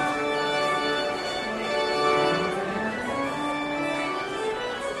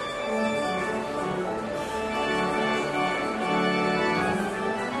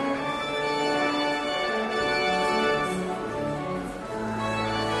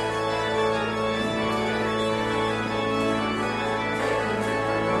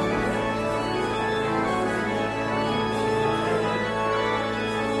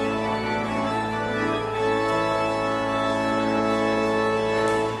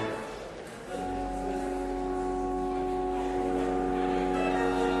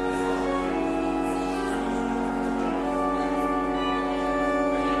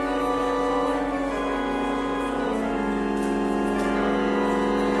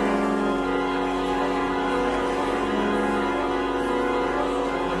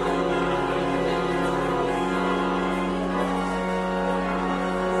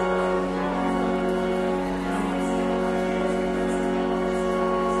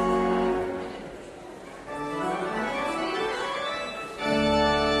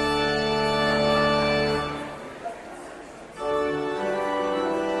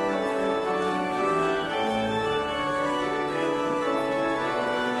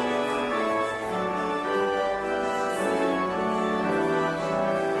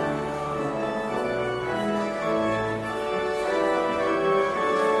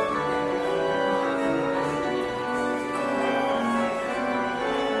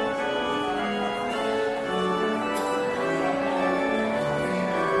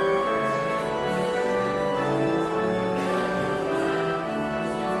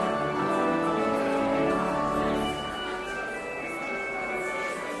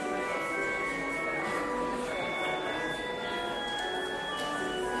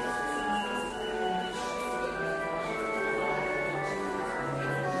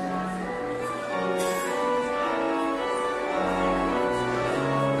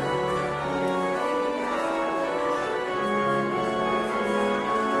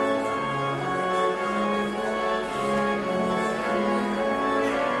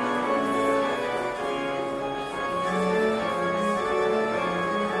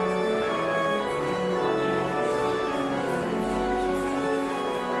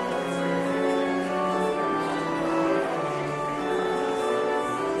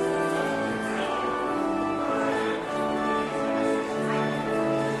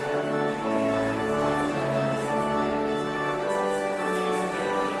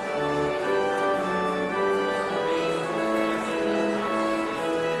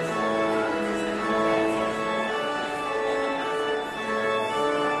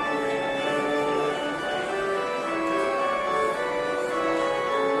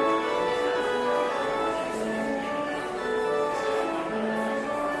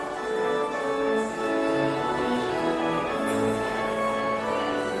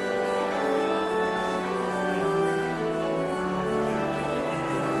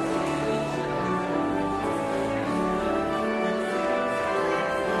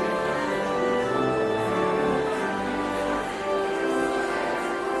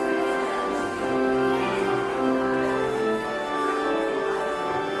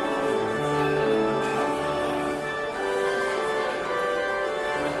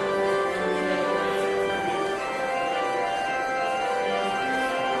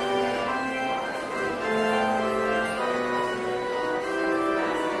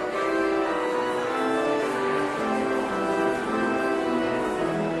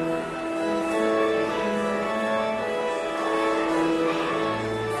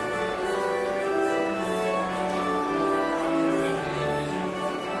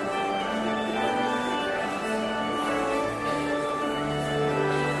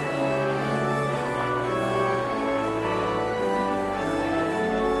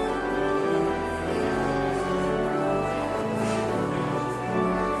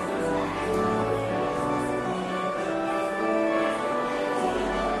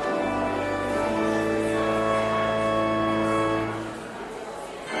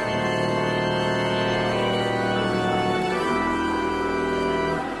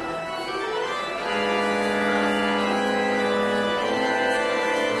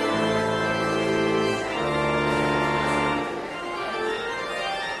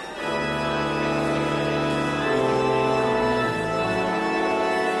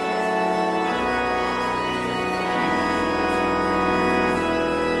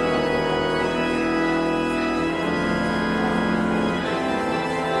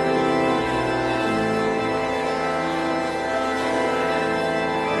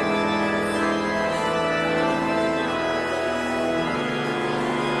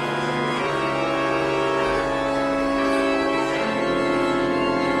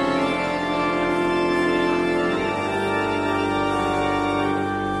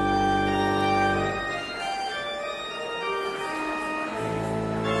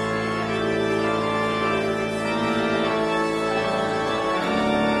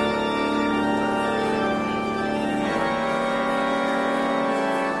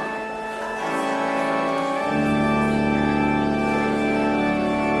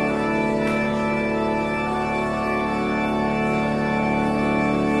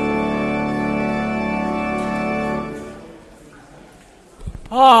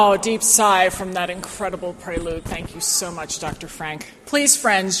Oh, deep sigh from that incredible prelude. Thank you so much, Dr. Frank. Please,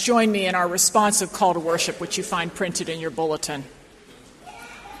 friends, join me in our responsive call to worship, which you find printed in your bulletin.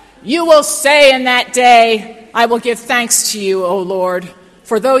 You will say in that day, I will give thanks to you, O Lord,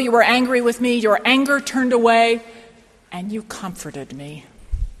 for though you were angry with me, your anger turned away, and you comforted me.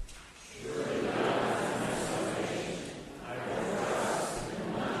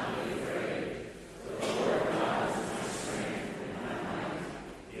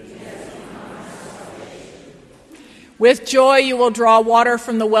 With joy you will draw water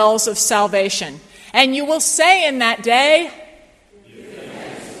from the wells of salvation, and you will say in that day, Give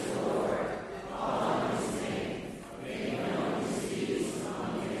thanks to the Lord, all in his name, make known his deeds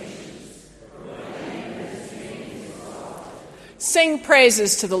among the nations, proclaim his name is exalted. Sing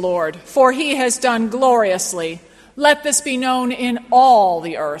praises to the Lord, for he has done gloriously. Let this be known in all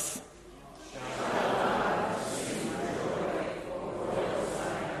the earth.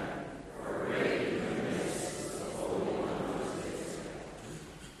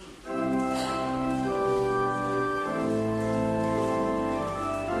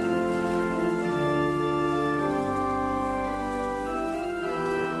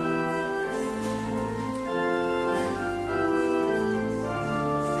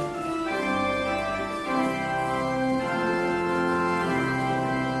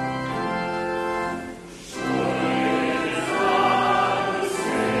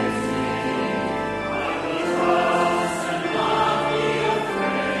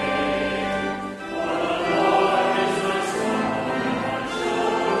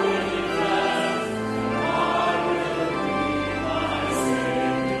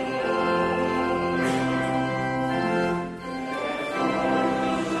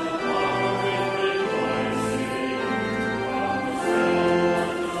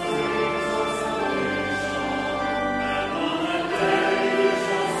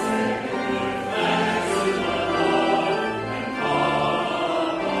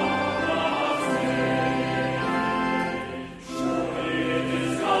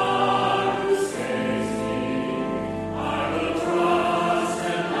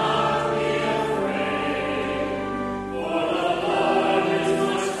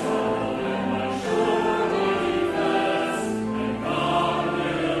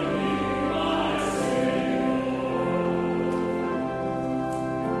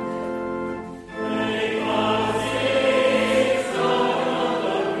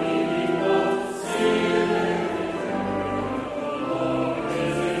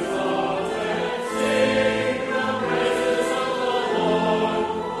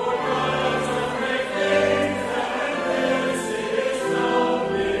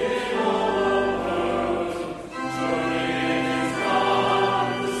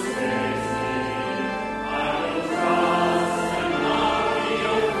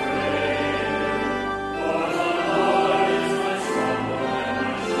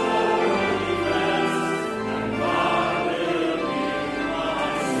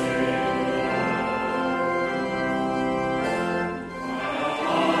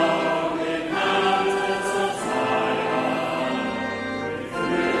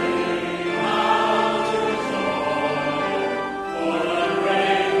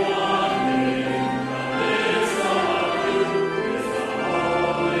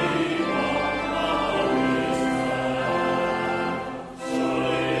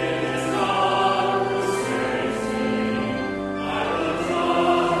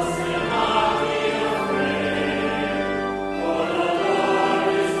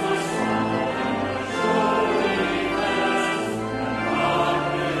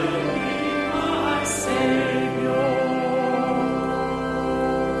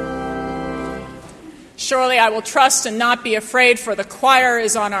 Surely I will trust and not be afraid, for the choir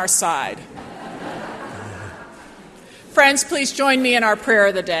is on our side. Friends, please join me in our prayer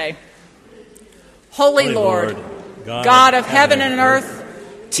of the day. Holy Lord, God of heaven and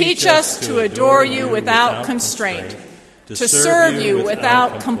earth, teach us to adore you without constraint, to serve you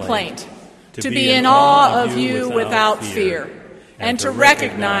without complaint, to be in awe of you without fear, and to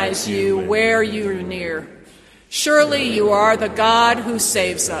recognize you where you are near. Surely you are the God who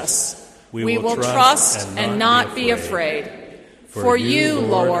saves us. We will trust and not be afraid. For you,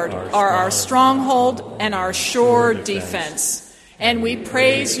 Lord, are our stronghold and our sure defense, and we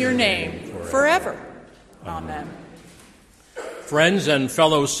praise your name forever. Amen. Friends and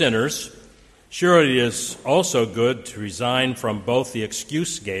fellow sinners, surely it is also good to resign from both the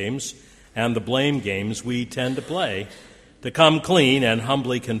excuse games and the blame games we tend to play, to come clean and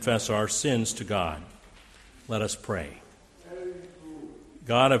humbly confess our sins to God. Let us pray.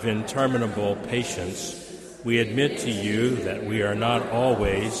 God of interminable patience, we admit to you that we are not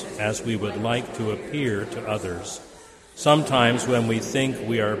always as we would like to appear to others. Sometimes when we think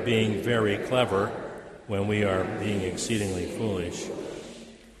we are being very clever, when we are being exceedingly foolish.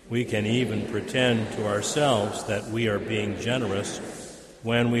 We can even pretend to ourselves that we are being generous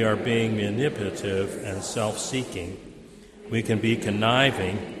when we are being manipulative and self-seeking. We can be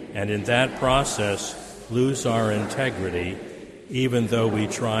conniving and in that process lose our integrity, even though we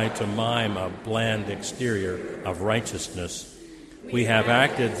try to mime a bland exterior of righteousness. We have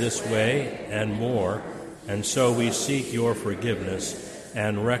acted this way and more, and so we seek your forgiveness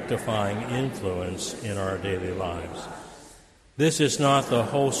and rectifying influence in our daily lives. This is not the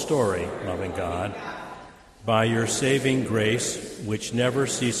whole story, loving God. By your saving grace, which never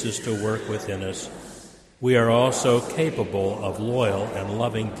ceases to work within us, we are also capable of loyal and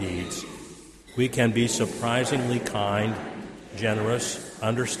loving deeds. We can be surprisingly kind, generous,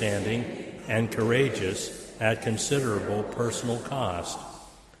 understanding, and courageous at considerable personal cost.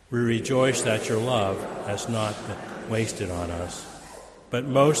 We rejoice that your love has not been wasted on us. But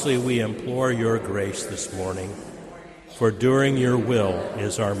mostly we implore your grace this morning, for doing your will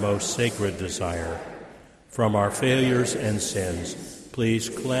is our most sacred desire. From our failures and sins, please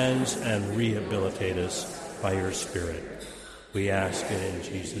cleanse and rehabilitate us by your Spirit. We ask it in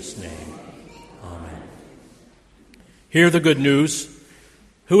Jesus' name. Amen. Hear the good news.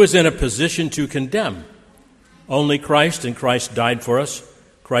 Who is in a position to condemn? Only Christ, and Christ died for us.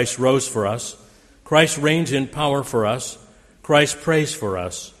 Christ rose for us. Christ reigns in power for us. Christ prays for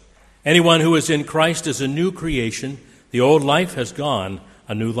us. Anyone who is in Christ is a new creation. The old life has gone.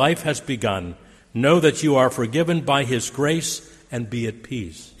 A new life has begun. Know that you are forgiven by his grace and be at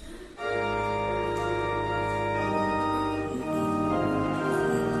peace.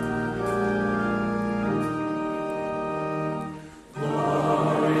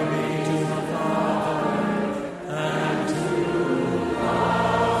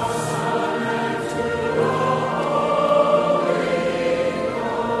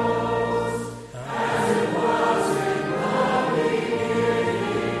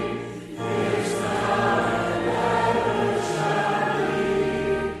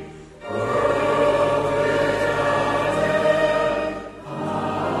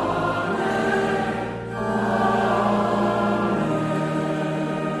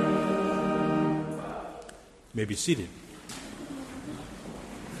 You may be seated.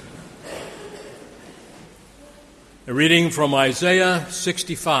 A reading from Isaiah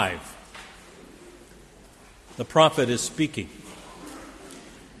 65. The prophet is speaking.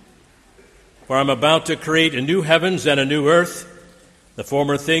 For I am about to create a new heavens and a new earth. The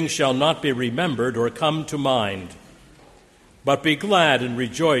former things shall not be remembered or come to mind. But be glad and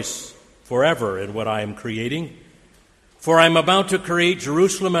rejoice forever in what I am creating. For I am about to create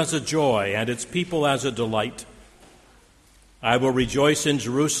Jerusalem as a joy and its people as a delight. I will rejoice in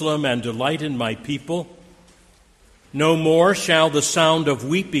Jerusalem and delight in my people. No more shall the sound of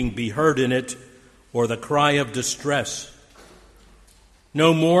weeping be heard in it, or the cry of distress.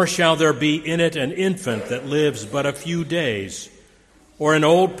 No more shall there be in it an infant that lives but a few days, or an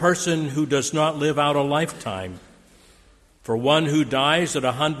old person who does not live out a lifetime. For one who dies at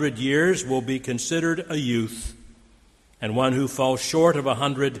 100 years will be considered a youth, and one who falls short of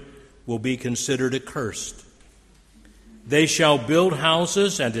 100 will be considered accursed. They shall build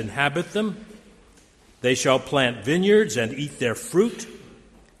houses and inhabit them. They shall plant vineyards and eat their fruit.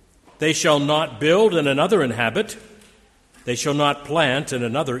 They shall not build and another inhabit. They shall not plant and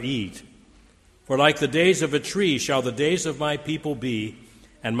another eat. For like the days of a tree shall the days of my people be,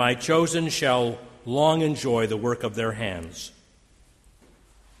 and my chosen shall long enjoy the work of their hands.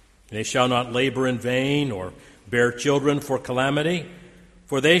 They shall not labor in vain or bear children for calamity,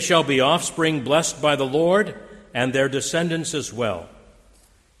 for they shall be offspring blessed by the Lord, and their descendants as well.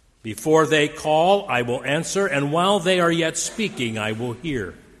 Before they call, I will answer, and while they are yet speaking, I will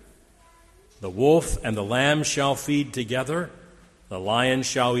hear. The wolf and the lamb shall feed together. The lion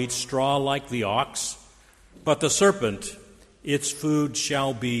shall eat straw like the ox. But the serpent, its food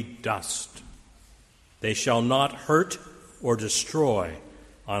shall be dust. They shall not hurt or destroy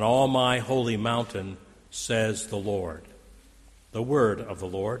on all my holy mountain, says the Lord. The word of the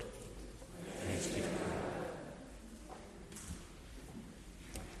Lord. Thanks be to God.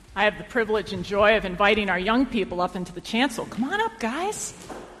 I have the privilege and joy of inviting our young people up into the chancel. Come on up, guys.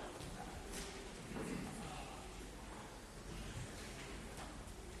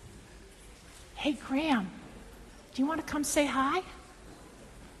 Hey, Graham, do you want to come say hi?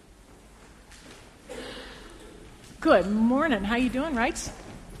 Good morning. How you doing, Wrights?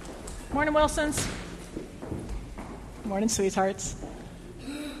 Morning, Wilsons. Morning, sweethearts.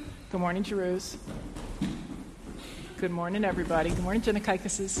 Good morning, Jerus. Good morning, everybody. Good morning,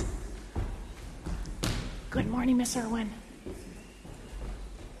 Genikaikises. Good morning, Miss Irwin.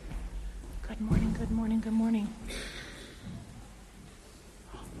 Good morning, good morning, good morning.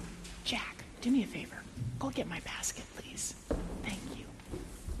 Jack, do me a favor. Go get my basket, please. Thank you.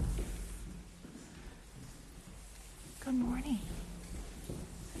 Good morning.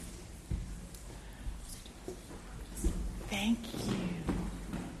 Thank you.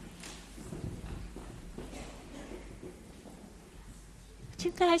 Would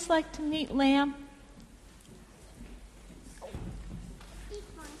you guys like to meet Lamb?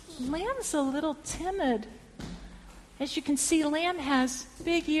 Lamb's a little timid. As you can see, Lamb has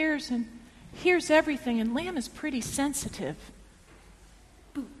big ears and hears everything, and Lamb is pretty sensitive.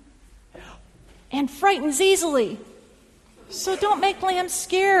 And frightens easily. So don't make Lamb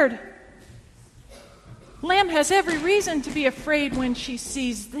scared. Lamb has every reason to be afraid when she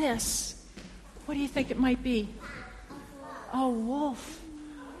sees this. What do you think it might be? Oh, wolf.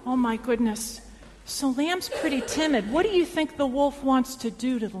 Oh, my goodness. So Lamb's pretty timid. What do you think the wolf wants to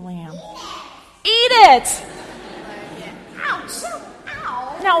do to the lamb? Eat it! Ouch!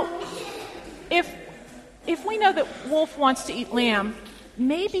 Ow! Now, if we know that wolf wants to eat lamb,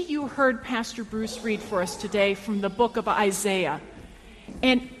 maybe you heard Pastor Bruce read for us today from the book of Isaiah.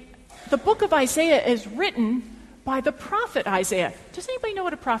 And the book of Isaiah is written by the prophet Isaiah. Does anybody know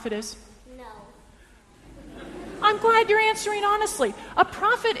what a prophet is? No. I'm glad you're answering honestly. A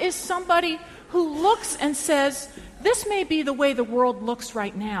prophet is somebody who looks and says, this may be the way the world looks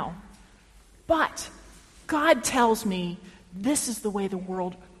right now, but God tells me this is the way the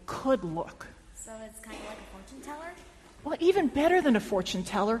world could look. So it's kind of like a fortune teller? Well, even better than a fortune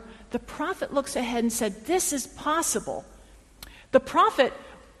teller, the prophet looks ahead and said, this is possible. The prophet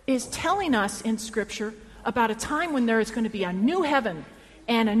is telling us in Scripture about a time when there is going to be a new heaven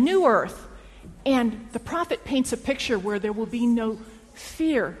and a new earth. And the prophet paints a picture where there will be no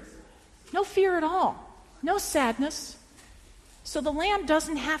fear. No fear at all. No sadness. So the lamb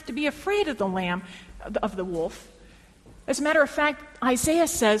doesn't have to be afraid of the wolf. As a matter of fact, Isaiah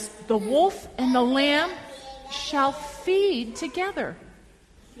says, the wolf and the lamb shall feed together.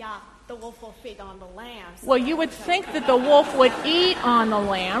 Yeah, the wolf will feed on the lamb. Well, you would think that the wolf would eat on the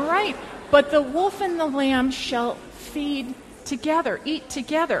lamb, right? But the wolf and the lamb shall feed together, eat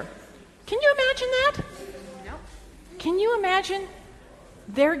together. Can you imagine that? Nope. Can you imagine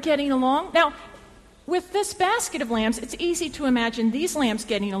they're getting along? Now, with this basket of lambs, it's easy to imagine these lambs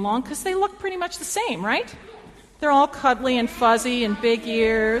getting along because they look pretty much the same, right? They're all cuddly and fuzzy and big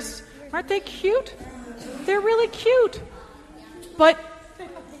ears. Aren't they cute? They're really cute. But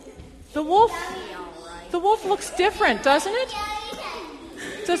the wolf looks different, doesn't it?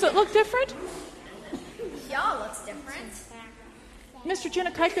 Does it look different? Yeah, it looks different. Mr.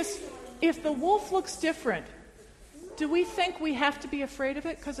 Genikaikas, if the wolf looks different, do we think we have to be afraid of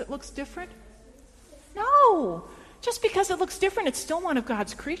it because it looks different? No. Just because it looks different, it's still one of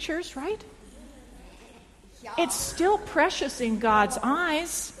God's creatures, right? Yeah. It's still precious in God's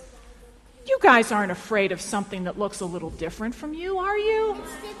eyes. You guys aren't afraid of something that looks a little different from you, are you?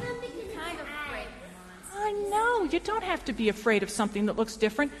 Kind of afraid. I know. You don't have to be afraid of something that looks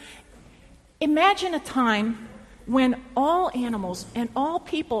different. Imagine a time when all animals and all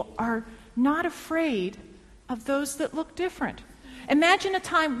people are not afraid of those that look different. Imagine a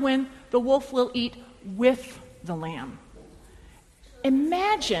time when the wolf will eat with the lamb.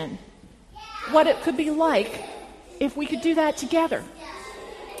 Imagine what it could be like if we could do that together.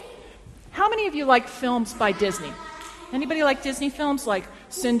 How many of you like films by Disney? Anybody like Disney films like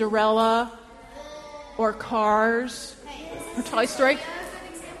Cinderella or Cars or Toy Story?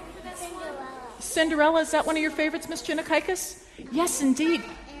 Cinderella, is that one of your favorites, Miss Genikaikas? Yes, indeed.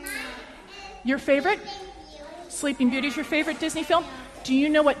 Your favorite? Sleeping Beauty is your favorite Disney film? Do you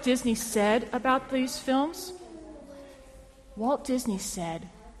know what Disney said about these films? Walt Disney said,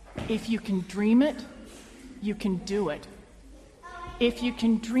 if you can dream it, you can do it. If you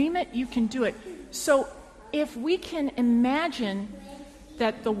can dream it, you can do it. So if we can imagine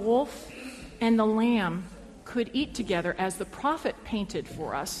that the wolf and the lamb could eat together as the prophet painted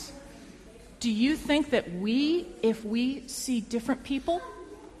for us, do you think that we, if we see different people,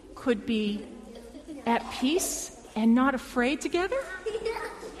 could be at peace and not afraid together?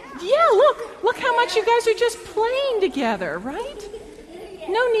 Yeah, look how much you guys are just playing together, right?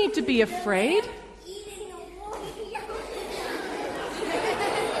 No need to be afraid.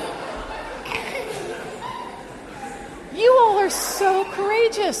 You all are so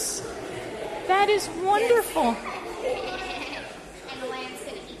courageous. That is wonderful. And the lamb's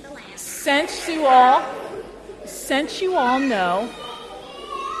going to eat the lamb. Since you all know,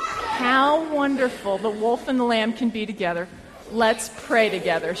 How wonderful the wolf and the lamb can be together. Let's pray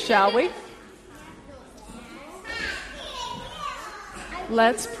together, shall we?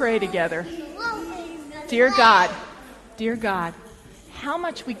 Let's pray together. Dear God, how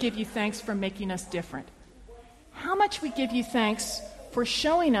much we give you thanks for making us different. How much we give you thanks for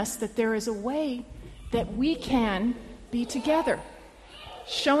showing us that there is a way that we can be together.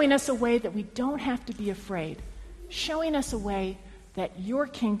 Showing us a way that we don't have to be afraid. Showing us a way that your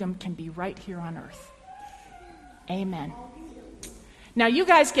kingdom can be right here on earth. Amen. Now you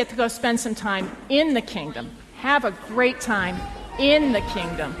guys get to go spend some time in the kingdom. Have a great time in the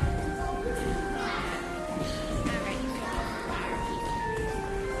kingdom.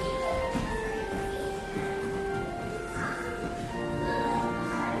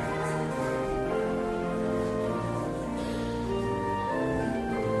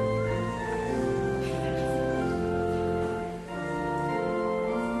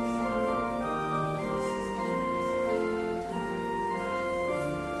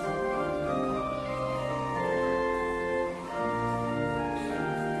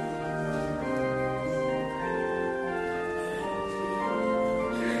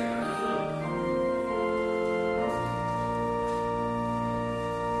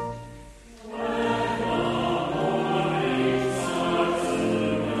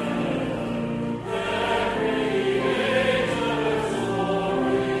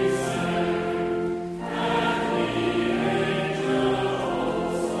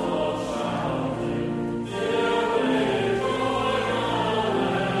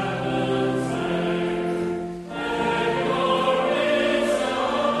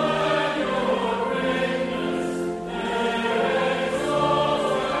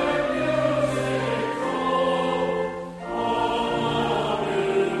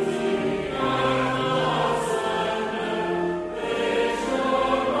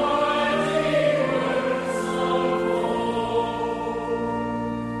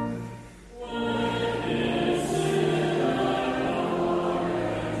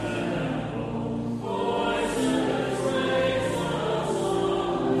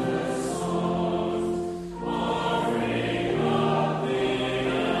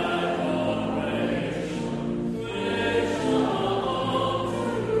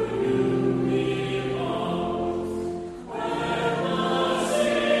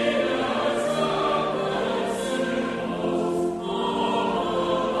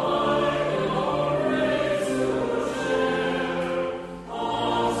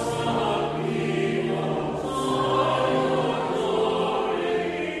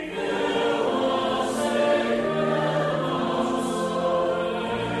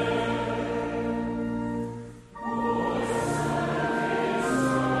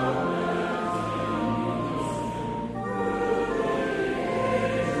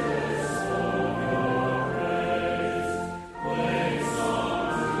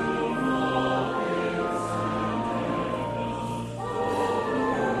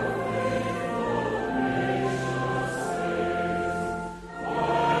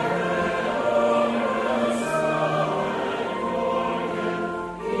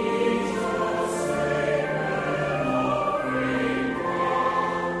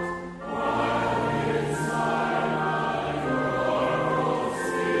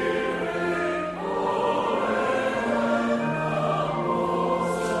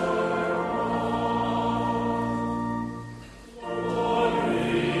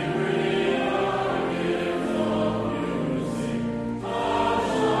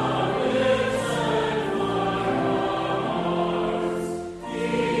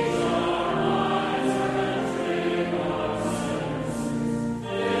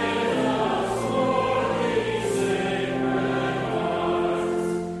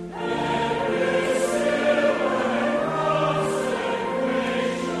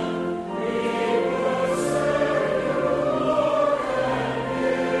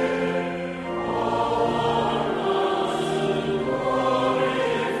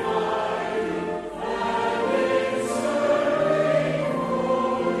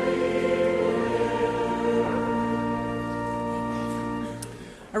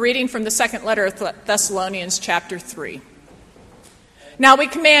 A reading from the second letter of Thessalonians, chapter 3. Now we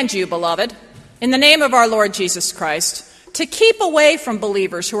command you, beloved, in the name of our Lord Jesus Christ, to keep away from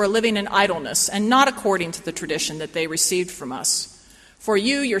believers who are living in idleness and not according to the tradition that they received from us. For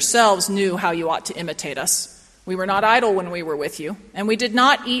you yourselves knew how you ought to imitate us. We were not idle when we were with you, and we did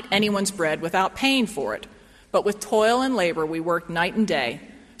not eat anyone's bread without paying for it. But with toil and labor we worked night and day,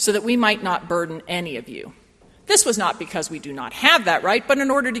 so that we might not burden any of you. This was not because we do not have that right, but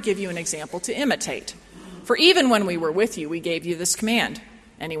in order to give you an example to imitate. For even when we were with you, we gave you this command: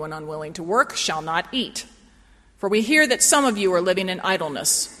 Anyone unwilling to work shall not eat. For we hear that some of you are living in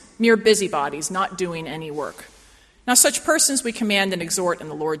idleness, mere busybodies, not doing any work. Now such persons we command and exhort in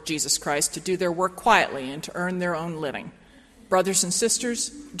the Lord Jesus Christ to do their work quietly and to earn their own living. Brothers and sisters,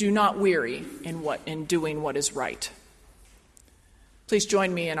 do not weary in doing what is right. Please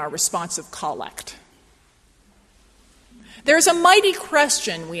join me in our responsive collect. There is a mighty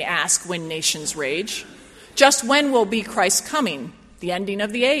question we ask when nations rage. Just when will be Christ's coming, the ending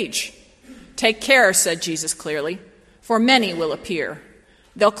of the age? Take care, said Jesus clearly, for many will appear.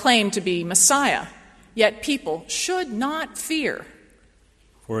 They'll claim to be Messiah, yet people should not fear.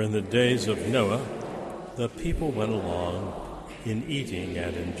 For in the days of Noah, the people went along in eating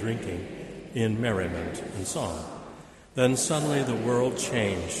and in drinking, in merriment and song. Then suddenly the world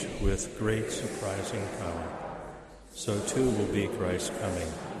changed with great surprising power. So too will be Christ's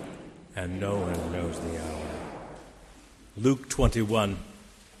coming, and no one knows the hour. Luke 21.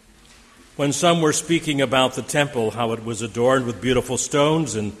 When some were speaking about the temple, how it was adorned with beautiful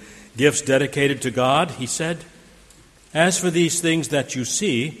stones and gifts dedicated to God, he said, "As for these things that you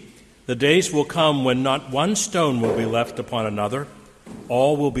see, the days will come when not one stone will be left upon another,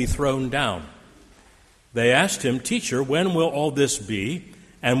 all will be thrown down." They asked him, "Teacher, when will all this be,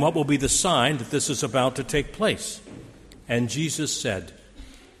 and what will be the sign that this is about to take place?" And Jesus said,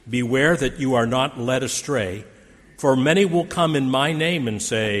 "Beware that you are not led astray, for many will come in my name and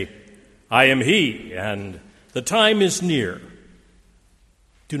say, 'I am he,' and 'the time is near.'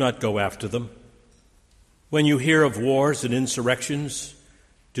 Do not go after them. When you hear of wars and insurrections,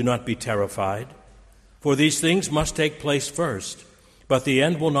 do not be terrified, for these things must take place first, but the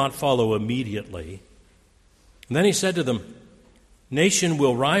end will not follow immediately." And then he said to them, "Nation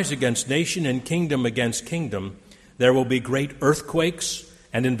will rise against nation and kingdom against kingdom. There will be great earthquakes,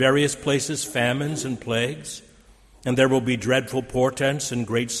 and in various places famines and plagues, and there will be dreadful portents and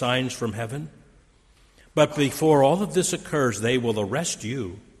great signs from heaven. But before all of this occurs, they will arrest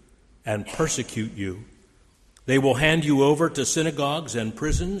you and persecute you. They will hand you over to synagogues and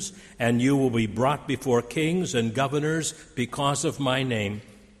prisons, and you will be brought before kings and governors because of my name.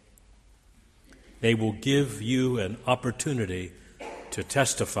 They will give you an opportunity to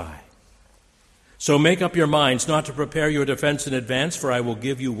testify. So make up your minds not to prepare your defense in advance, for I will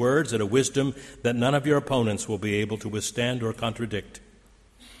give you words and a wisdom that none of your opponents will be able to withstand or contradict.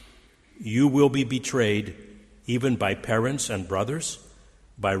 You will be betrayed even by parents and brothers,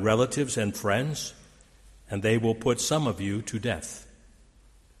 by relatives and friends, and they will put some of you to death.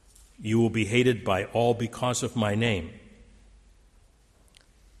 You will be hated by all because of my name.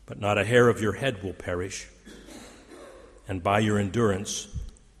 But not a hair of your head will perish, and by your endurance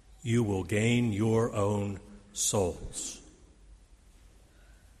you will gain your own souls."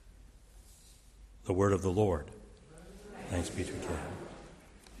 The word of the Lord. Thanks be to God.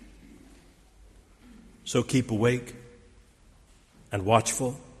 So keep awake and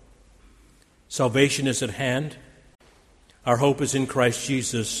watchful. Salvation is at hand. Our hope is in Christ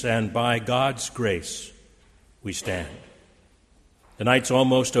Jesus, and by God's grace we stand. The night's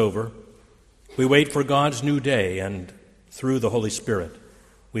almost over. We wait for God's new day, and through the Holy Spirit,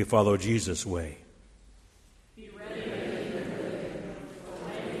 we follow Jesus' way. Be ready for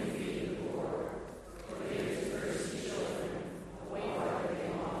when you feed the poor, for it is thirsty children, away where they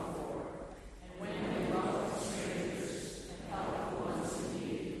long for, and when you love strangers and help the ones in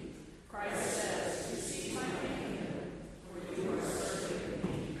need. Christ says, "Receive my kingdom, for you are serving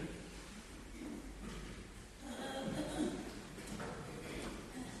me."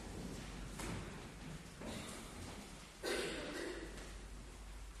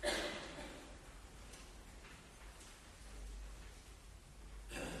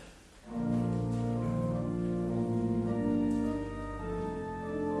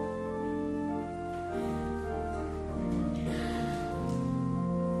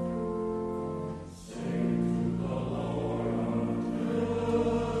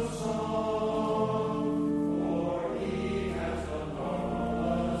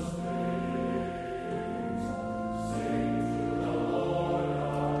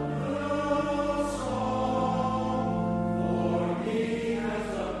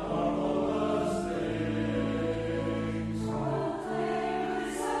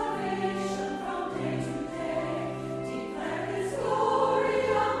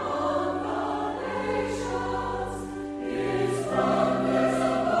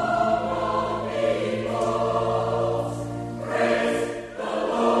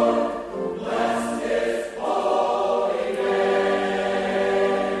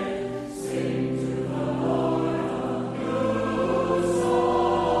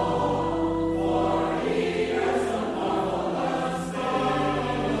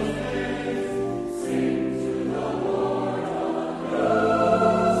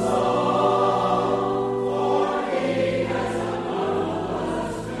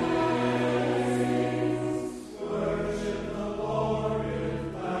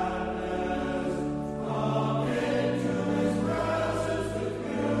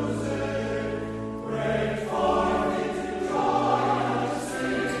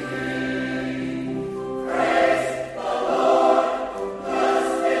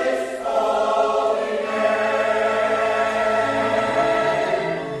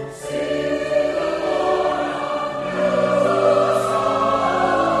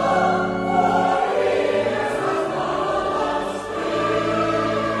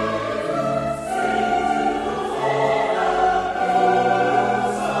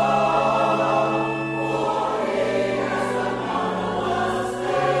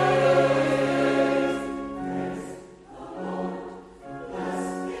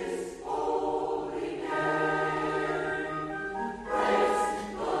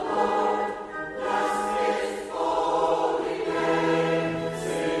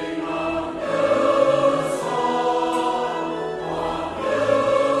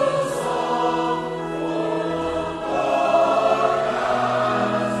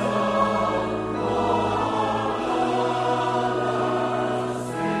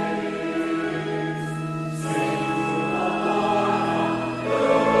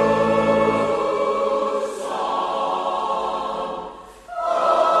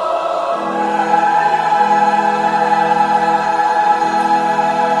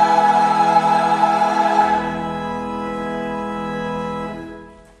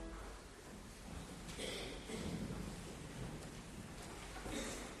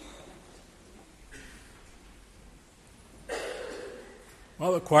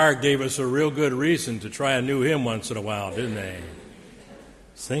 Well, the choir gave us a real good reason to try a new hymn once in a while, didn't they?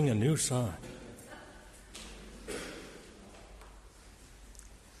 Sing a new song.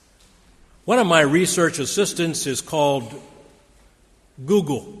 One of my research assistants is called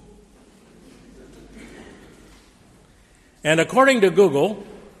Google. And according to Google,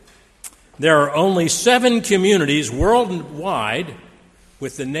 there are only 7 communities worldwide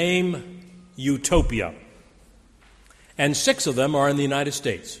with the name Utopia. And 6 of them are in the United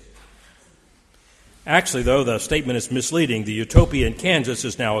States. Actually, though, the statement is misleading. The Utopia in Kansas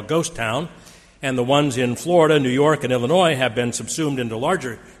is now a ghost town, and the ones in Florida, New York, and Illinois have been subsumed into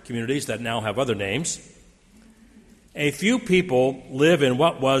larger communities that now have other names. A few people live in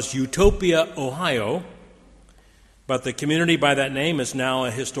what was Utopia, Ohio, but the community by that name is now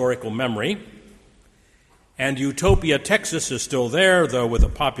a historical memory. And Utopia, Texas is still there, though with a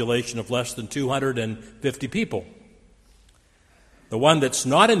population of less than 250 people. The one that's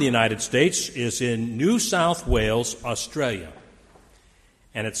not in the United States is in New South Wales, Australia.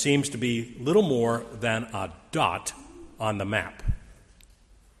 And it seems to be little more than a dot on the map.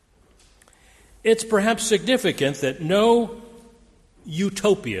 It's perhaps significant that no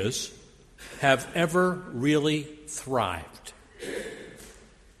utopias have ever really thrived.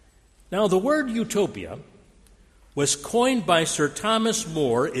 Now, the word utopia was coined by Sir Thomas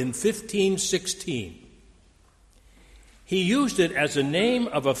More in 1516. He used it as a name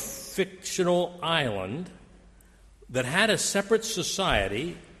of a fictional island that had a separate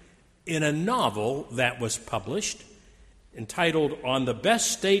society in a novel that was published entitled On the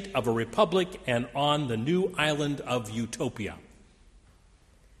Best State of a Republic and on the New Island of Utopia.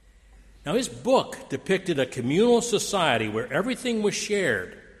 Now, his book depicted a communal society where everything was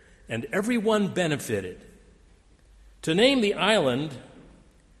shared and everyone benefited. To name the island,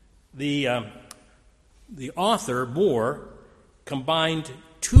 the author, Moore, combined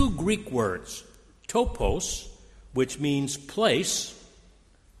 2 Greek words, topos, which means place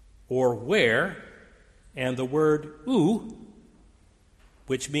or where, and the word ou,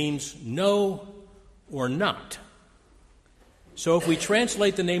 which means no or not. So if we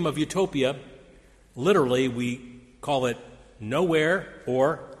translate the name of Utopia, literally we call it nowhere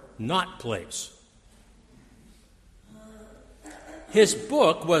or not place. His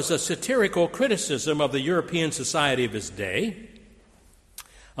book was a satirical criticism of the European society of his day.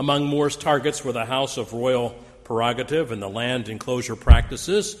 Among Moore's targets were the House of Royal Prerogative and the land enclosure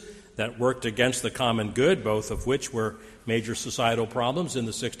practices that worked against the common good, both of which were major societal problems in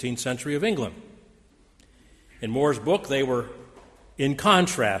the 16th century of England. In Moore's book, they were in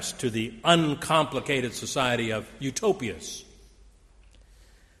contrast to the uncomplicated society of utopias.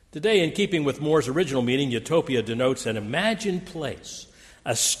 Today, in keeping with Moore's original meaning, utopia denotes an imagined place,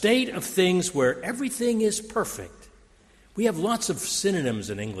 a state of things where everything is perfect. We have lots of synonyms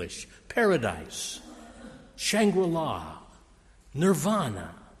in English: paradise, Shangri-La,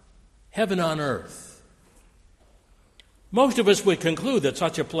 nirvana, heaven on earth. Most of us would conclude that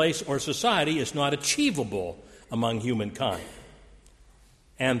such a place or society is not achievable among humankind.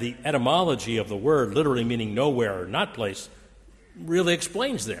 And the etymology of the word, literally meaning nowhere or not place, really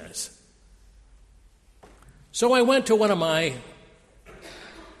explains this. So I went to one of my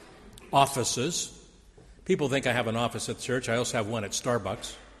offices. People think I have an office at church. I also have one at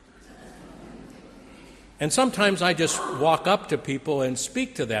Starbucks. And sometimes I just walk up to people and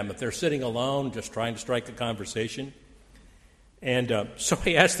speak to them if they're sitting alone, just trying to strike a conversation. And so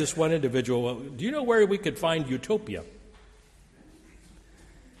I asked this one individual, well, do you know where we could find Utopia?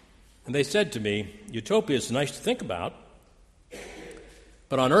 And they said to me, Utopia is nice to think about,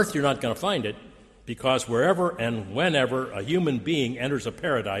 but on earth you're not going to find it, because wherever and whenever a human being enters a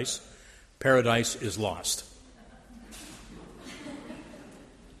paradise, paradise is lost.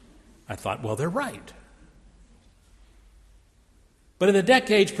 I thought, well, they're right. But in the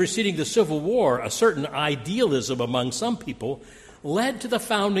decades preceding the Civil War, a certain idealism among some people led to the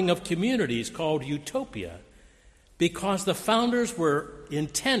founding of communities called Utopia, because the founders were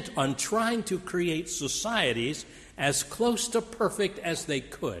intent on trying to create societies as close to perfect as they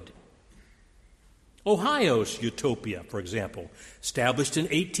could. Ohio's Utopia, for example, established in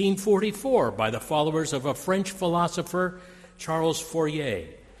 1844 by the followers of a French philosopher, Charles Fourier,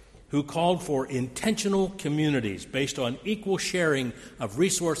 who called for intentional communities based on equal sharing of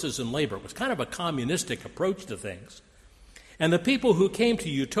resources and labor. It was kind of a communistic approach to things. And the people who came to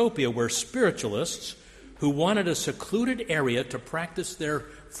Utopia were spiritualists who wanted a secluded area to practice their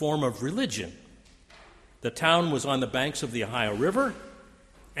form of religion. The town was on the banks of the Ohio River,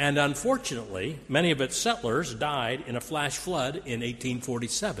 and unfortunately, many of its settlers died in a flash flood in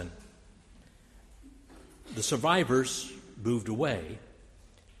 1847. The survivors moved away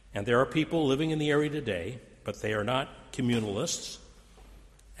And there are people living in the area today, but they are not communalists.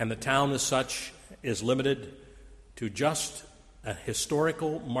 And the town as such is limited to just a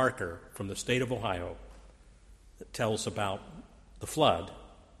historical marker from the state of Ohio that tells about the flood.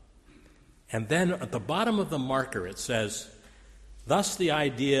 And then at the bottom of the marker it says, thus the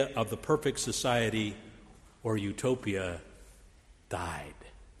idea of the perfect society or utopia died.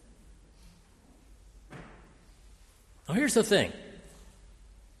 Now here's the thing.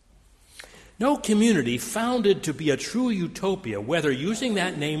 No community founded to be a true utopia, whether using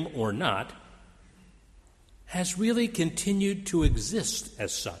that name or not, has really continued to exist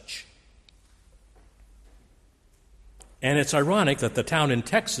as such. And it's ironic that the town in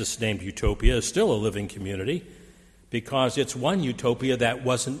Texas named Utopia is still a living community, because it's one utopia that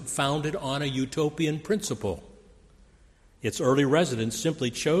wasn't founded on a utopian principle. Its early residents simply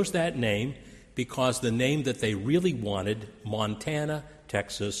chose that name because the name that they really wanted, Montana,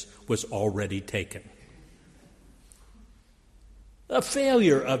 Texas, was already taken. The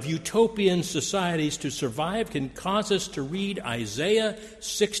failure of utopian societies to survive can cause us to read Isaiah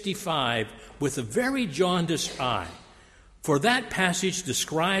 65 with a very jaundiced eye, for that passage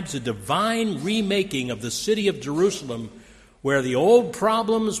describes a divine remaking of the city of Jerusalem, where the old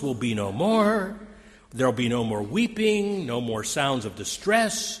problems will be no more. There'll be no more weeping, no more sounds of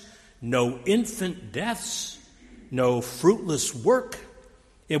distress, no infant deaths, no fruitless work.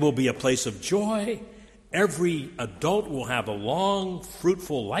 It will be a place of joy. Every adult will have a long,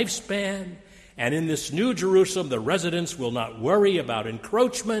 fruitful lifespan. And in this new Jerusalem, the residents will not worry about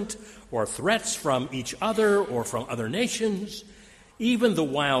encroachment or threats from each other or from other nations. Even the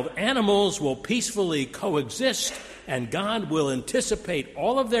wild animals will peacefully coexist, and God will anticipate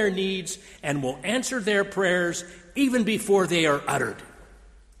all of their needs and will answer their prayers even before they are uttered.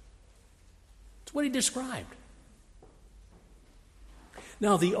 That's what he described.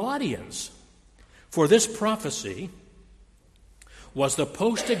 Now, the audience for this prophecy was the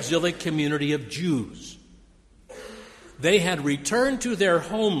post-exilic community of Jews. They had returned to their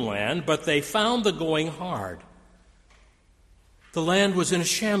homeland, but they found the going hard. The land was in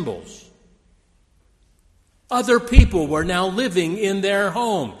shambles. Other people were now living in their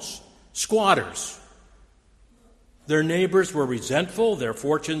homes, squatters. Their neighbors were resentful, their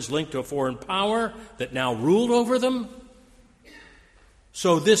fortunes linked to a foreign power that now ruled over them.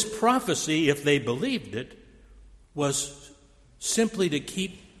 So this prophecy, if they believed it, was simply to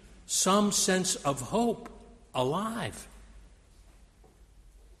keep some sense of hope alive.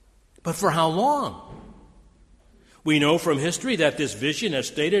 But for how long? We know from history that this vision, as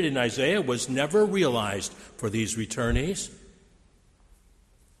stated in Isaiah, was never realized for these returnees.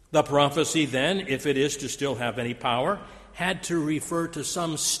 The prophecy then, if it is to still have any power, had to refer to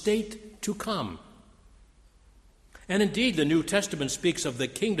some state to come. And indeed, the New Testament speaks of the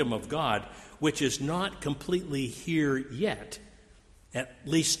kingdom of God, which is not completely here yet, at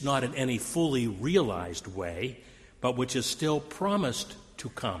least not in any fully realized way, but which is still promised to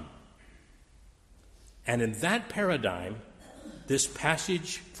come. And in that paradigm, this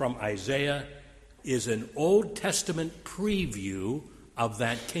passage from Isaiah is an Old Testament preview of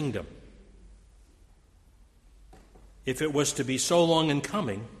that kingdom. If it was to be so long in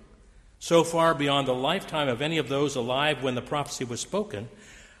coming, so far beyond the lifetime of any of those alive when the prophecy was spoken,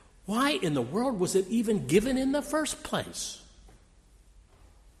 why in the world was it even given in the first place?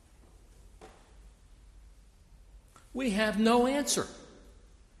 We have no answer.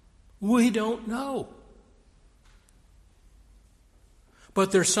 We don't know.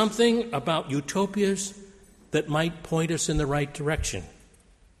 But there's something about utopias that might point us in the right direction.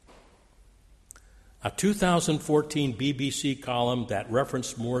 A 2014 BBC column that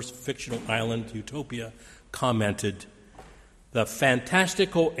referenced Moore's fictional island Utopia commented, "The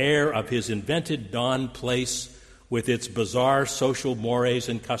fantastical air of his invented Dawn place with its bizarre social mores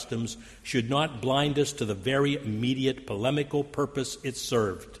and customs should not blind us to the very immediate polemical purpose it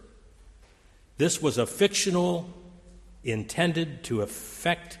served. This was a fictional intended to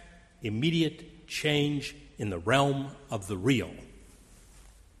effect immediate change in the realm of the real."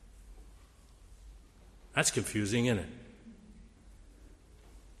 That's confusing, isn't it?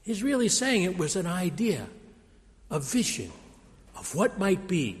 He's really saying it was an idea, a vision of what might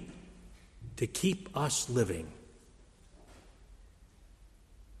be to keep us living.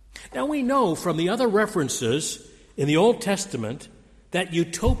 Now we know from the other references in the Old Testament that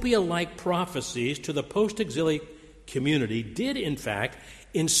utopia-like prophecies to the post-exilic community did, in fact,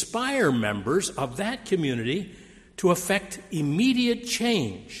 inspire members of that community to effect immediate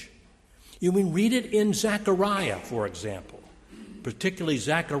change. You can read it in Zechariah, for example, particularly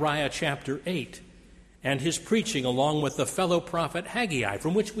Zechariah chapter 8. and his preaching along with the fellow prophet Haggai,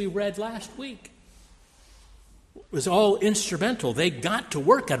 from which we read last week, was all instrumental. They got to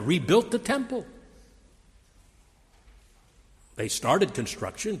work and rebuilt the temple. They started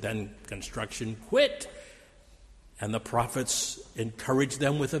construction, then construction quit, and the prophets encouraged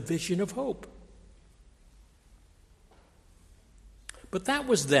them with a vision of hope. But that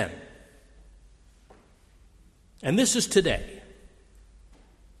was then. And this is today.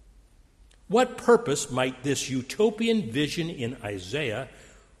 What purpose might this utopian vision in Isaiah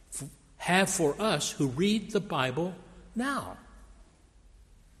have for us who read the Bible now?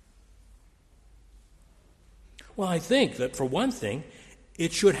 Well, I think that, for one thing,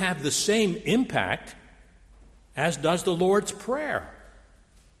 it should have the same impact as does the Lord's Prayer.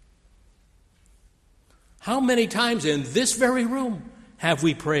 How many times in this very room have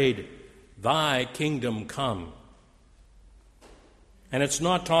we prayed, "Thy kingdom come"? And it's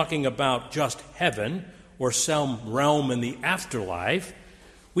not talking about just heaven or some realm in the afterlife.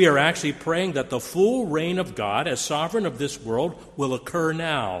 We are actually praying that the full reign of God as sovereign of this world will occur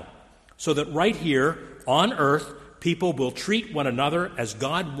now, so that right here on earth, people will treat one another as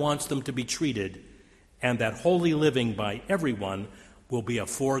God wants them to be treated, and that holy living by everyone will be a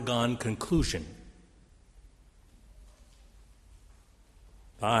foregone conclusion.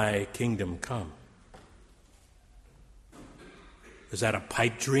 Thy kingdom come. Is that a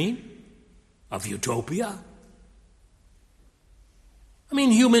pipe dream of utopia? I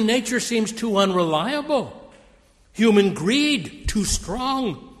mean, human nature seems too unreliable. Human greed too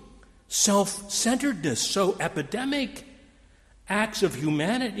strong. Self-centeredness so epidemic. Acts of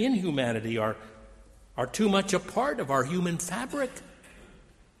inhumanity are too much a part of our human fabric.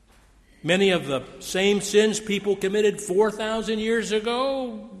 Many of the same sins people committed 4,000 years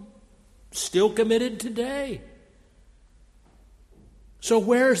ago still committed today. So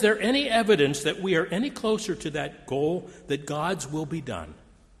where is there any evidence that we are any closer to that goal, that God's will be done?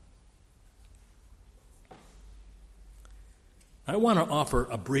 I want to offer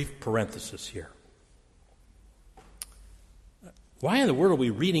a brief parenthesis here. Why in the world are we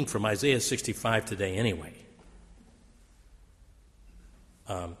reading from Isaiah 65 today anyway?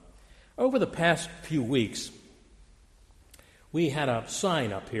 Over the past few weeks, we had a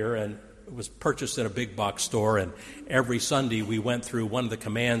sign up here, and it was purchased at a big box store, and every Sunday we went through one of the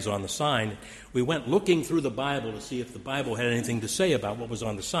commands on the sign. We went looking through the Bible to see if the Bible had anything to say about what was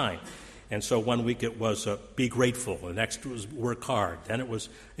on the sign. And so one week it was be grateful, the next was work hard, then it was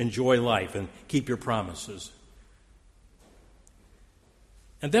enjoy life and keep your promises.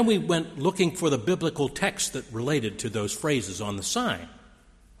 And then we went looking for the biblical text that related to those phrases on the sign.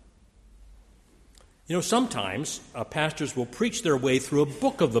 You know, sometimes pastors will preach their way through a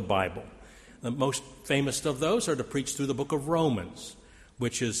book of the Bible. The most famous of those are to preach through the book of Romans,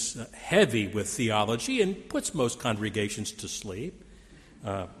 which is heavy with theology and puts most congregations to sleep.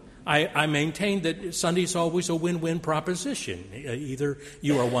 I maintain that Sunday's always a win-win proposition. Either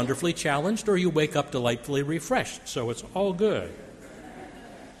you are wonderfully challenged or you wake up delightfully refreshed, so it's all good.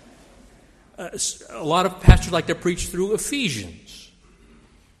 A lot of pastors like to preach through Ephesians.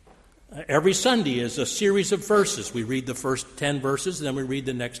 Every Sunday is a series of verses. We read the first 10 verses, and then we read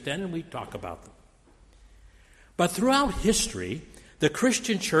the next 10, and we talk about them. But throughout history, the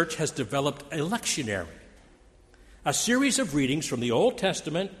Christian church has developed a lectionary, a series of readings from the Old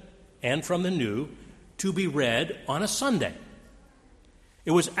Testament and from the New to be read on a Sunday.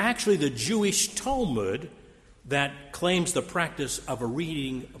 It was actually the Jewish Talmud that claims the practice of a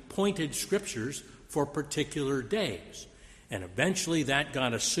reading appointed scriptures for particular days. And eventually that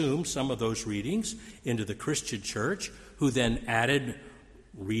got assumed, some of those readings, into the Christian church, who then added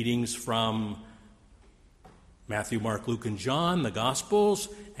readings from Matthew, Mark, Luke, and John, the Gospels,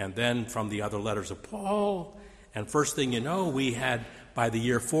 and then from the other letters of Paul. And first thing you know, we had, by the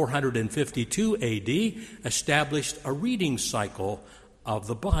year 452 A.D., established a reading cycle of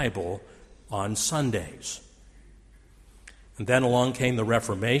the Bible on Sundays. And then along came the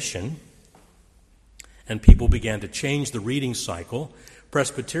Reformation, and people began to change the reading cycle.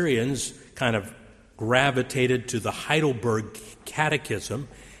 Presbyterians kind of gravitated to the Heidelberg Catechism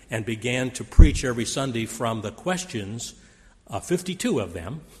and began to preach every Sunday from the questions, 52 of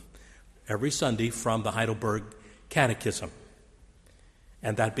them, every Sunday from the Heidelberg Catechism.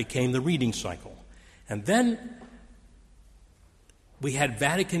 And that became the reading cycle. And then we had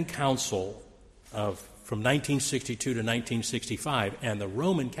Vatican Council from 1962 to 1965, and the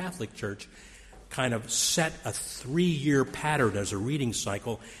Roman Catholic Church kind of set a 3-year pattern as a reading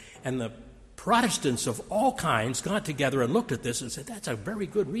cycle, and the Protestants of all kinds got together and looked at this and said, that's a very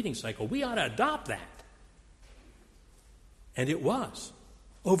good reading cycle. We ought to adopt that. And it was.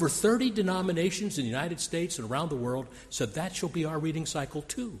 Over 30 denominations in the United States and around the world said that shall be our reading cycle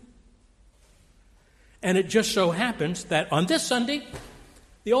too. And it just so happens that on this Sunday,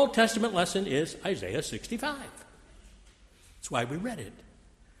 the Old Testament lesson is Isaiah 65. That's why we read it.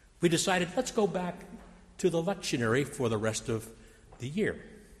 We decided, let's go back to the lectionary for the rest of the year.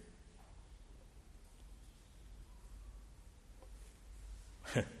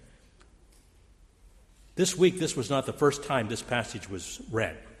 This week, this was not the first time this passage was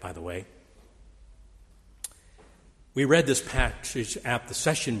read, by the way. We read this passage at the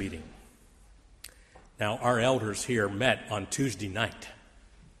session meeting. Now, our elders here met on Tuesday night.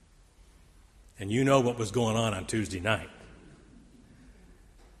 And you know what was going on Tuesday night.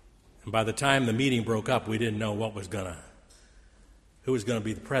 And by the time the meeting broke up, we didn't know who was going to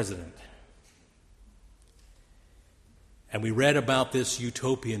be the president. And we read about this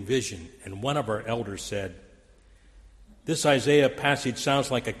utopian vision, and one of our elders said, "This Isaiah passage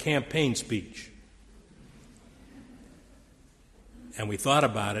sounds like a campaign speech." And we thought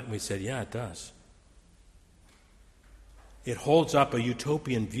about it, and we said, yeah, it does. It holds up a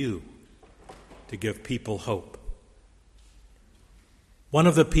utopian view to give people hope. One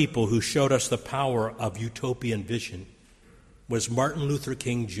of the people who showed us the power of utopian vision was Martin Luther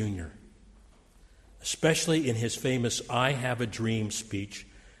King Jr., especially in his famous I Have a Dream speech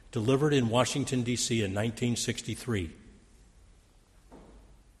delivered in Washington, D.C. in 1963.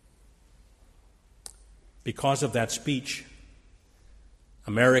 Because of that speech,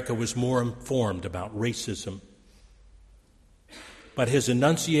 America was more informed about racism. But his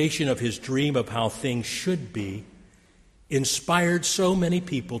enunciation of his dream of how things should be inspired so many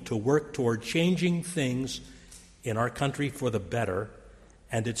people to work toward changing things in our country for the better,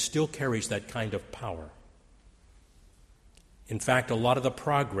 and it still carries that kind of power. In fact, a lot of the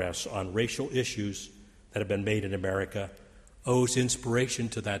progress on racial issues that have been made in America owes inspiration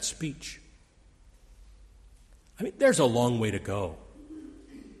to that speech. I mean, there's a long way to go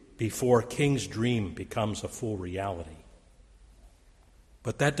before King's dream becomes a full reality.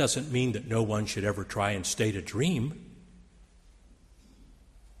 But that doesn't mean that no one should ever try and state a dream.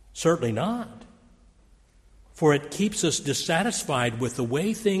 Certainly not. For it keeps us dissatisfied with the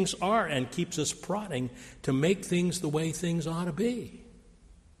way things are and keeps us prodding to make things the way things ought to be.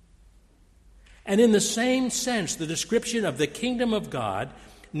 And in the same sense, the description of the kingdom of God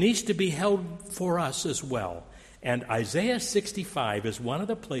needs to be held for us as well. And Isaiah 65 is one of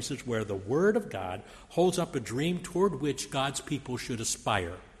the places where the Word of God holds up a dream toward which God's people should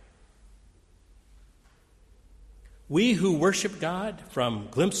aspire. We who worship God from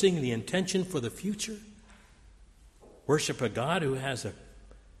glimpsing the intention for the future worship a God who has a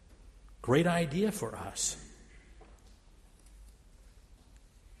great idea for us.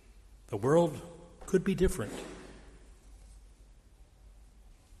 The world could be different.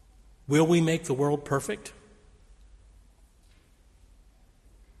 Will we make the world perfect?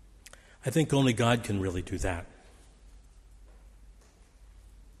 I think only God can really do that.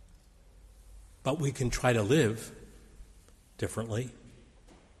 But we can try to live differently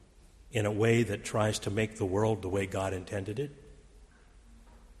in a way that tries to make the world the way God intended it.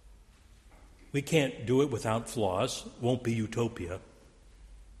 We can't do it without flaws. It won't be utopia.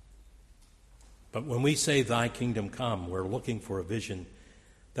 But when we say, "Thy kingdom come," we're looking for a vision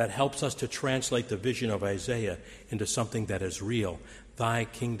that helps us to translate the vision of Isaiah into something that is real. Thy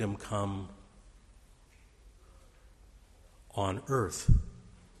kingdom come on earth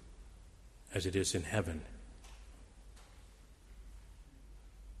as it is in heaven.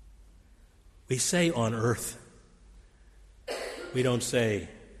 We say on earth. We don't say,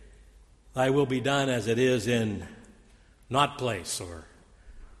 "Thy will be done as it is in not place or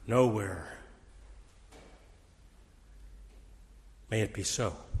nowhere." May it be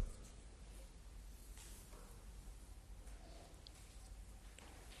so.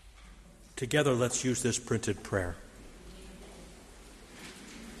 Together, let's use this printed prayer.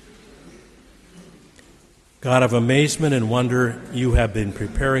 God of amazement and wonder, you have been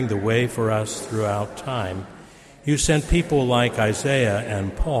preparing the way for us throughout time. You sent people like Isaiah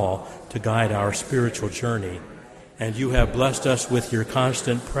and Paul to guide our spiritual journey, and you have blessed us with your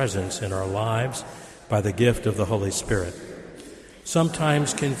constant presence in our lives by the gift of the Holy Spirit.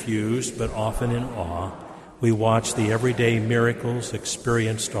 Sometimes confused, but often in awe, we watch the everyday miracles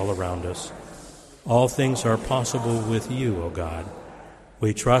experienced all around us. All things are possible with you, O God.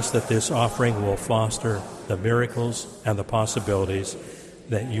 We trust that this offering will foster the miracles and the possibilities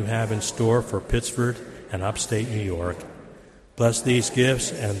that you have in store for Pittsford and upstate New York. Bless these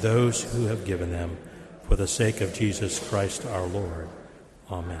gifts and those who have given them, for the sake of Jesus Christ our Lord.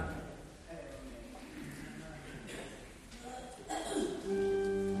 Amen.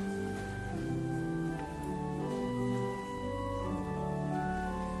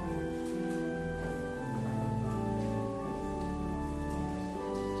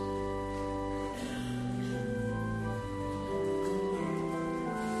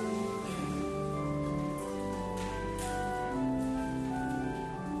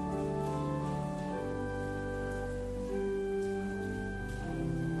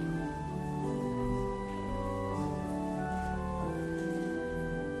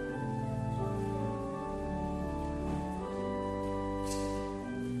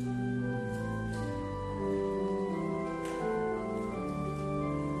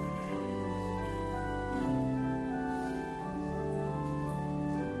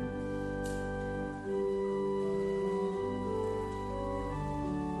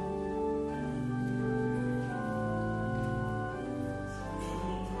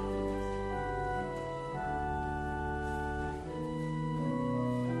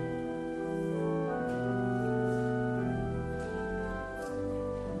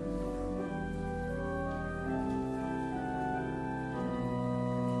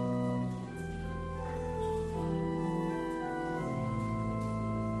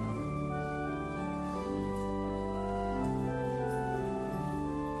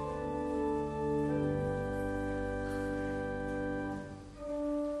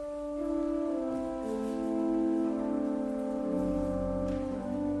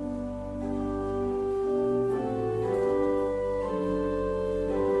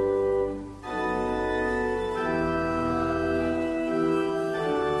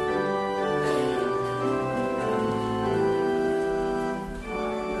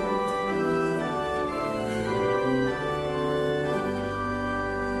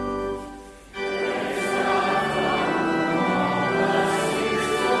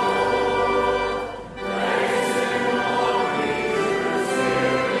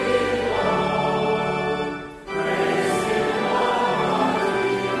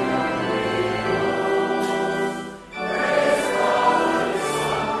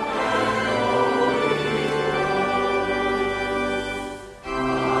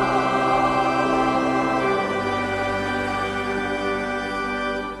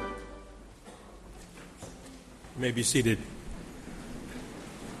 may be seated.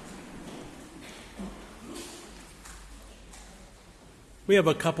 We have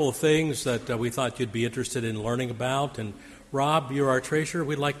a couple of things that we thought you'd be interested in learning about. And Rob, you're our treasurer.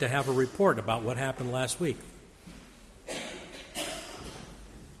 We'd like to have a report about what happened last week.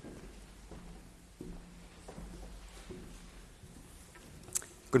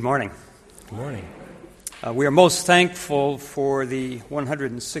 Good morning. Good morning. We are most thankful for the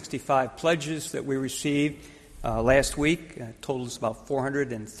 165 pledges that we received last week. It totals about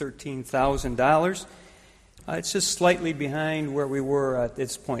 $413,000. It's just slightly behind where we were at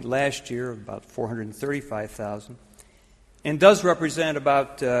this point last year, about $435,000, and does represent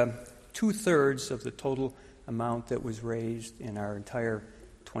about two-thirds of the total amount that was raised in our entire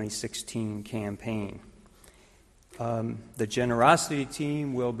 2016 campaign. The generosity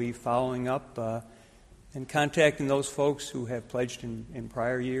team will be following up and contacting those folks who have pledged in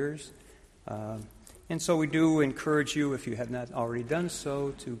prior years. And so we do encourage you, if you have not already done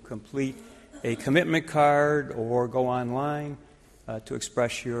so, to complete a commitment card or go online to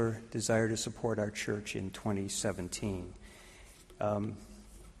express your desire to support our church in 2017.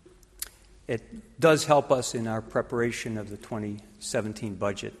 It does help us in our preparation of the 2017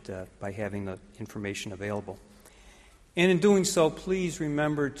 budget by having the information available. And in doing so, please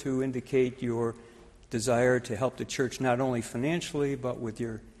remember to indicate your desire to help the church not only financially, but with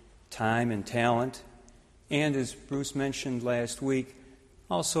your time and talent. And as Bruce mentioned last week,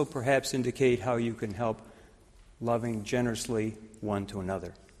 also perhaps indicate how you can help loving generously one to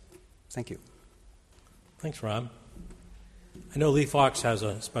another. Thank you. Thanks, Rob. I know Lee Fox has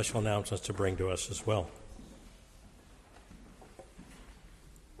a special announcement to bring to us as well.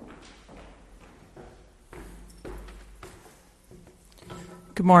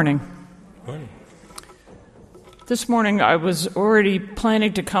 Good morning. Good morning. This morning I was already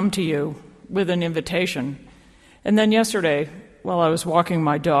planning to come to you with an invitation. And then yesterday, while I was walking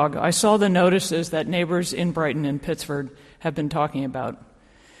my dog, I saw the notices that neighbors in Brighton and Pittsford have been talking about.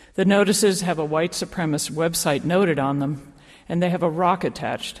 The notices have a white supremacist website noted on them, and they have a rock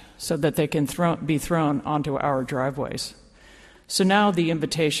attached so that they can be thrown onto our driveways. So now the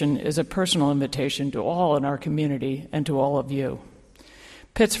invitation is a personal invitation to all in our community and to all of you.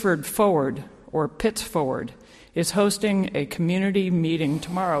 Pittsford Forward, or Pitts Forward, is hosting a community meeting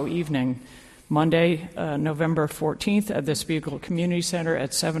tomorrow evening, Monday, November 14th, at the Spiegel Community Center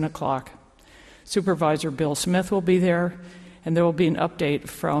at 7 o'clock. Supervisor Bill Smith will be there, and there will be an update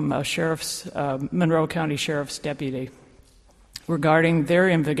from Monroe County Sheriff's deputy regarding their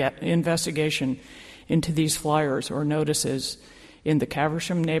investigation into these flyers or notices in the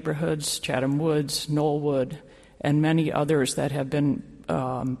Caversham neighborhoods, Chatham Woods, Knollwood, and many others that have been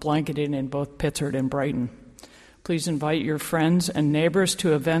blanketed in both Pittsford and Brighton. Please invite your friends and neighbors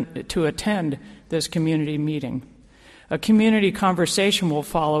to attend this community meeting. A community conversation will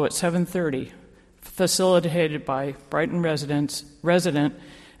follow at 7:30, facilitated by Brighton resident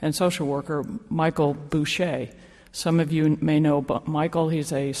and social worker Michael Boucher. Some of you may know Michael.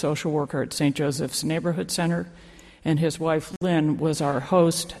 He's a social worker at St. Joseph's Neighborhood Center, and his wife Lynn was our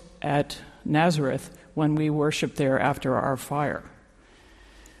host at Nazareth when we worshiped there after our fire.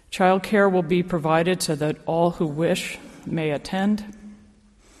 Child care will be provided so that all who wish may attend.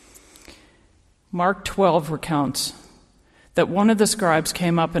 Mark 12 recounts that one of the scribes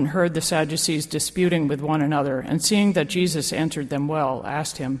came up and heard the Sadducees disputing with one another, and seeing that Jesus answered them well,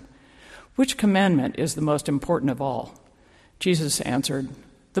 asked him, "Which commandment is the most important of all?" Jesus answered,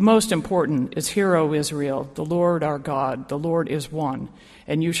 "The most important is, Hear, O Israel, the Lord our God, the Lord is one,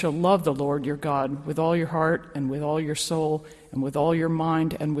 and you shall love the Lord your God with all your heart and with all your soul and with all your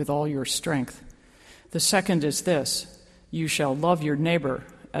mind and with all your strength. The second is this, you shall love your neighbor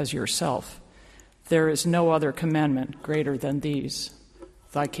as yourself. There is no other commandment greater than these.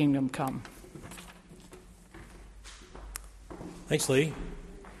 Thy kingdom come." Thanks, Lee.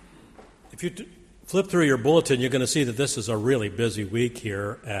 If you flip through your bulletin, you're going to see that this is a really busy week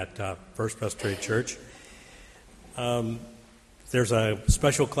here at First Presbyterian Church. There's a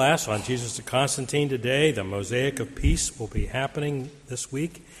special class on Jesus to Constantine today. The Mosaic of Peace will be happening this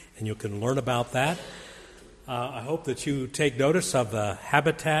week, and you can learn about that. I hope that you take notice of the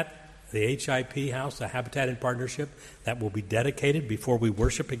Habitat, the HIP house, the Habitat in Partnership, that will be dedicated before we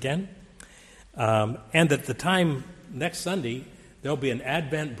worship again. And at the time next Sunday, there'll be an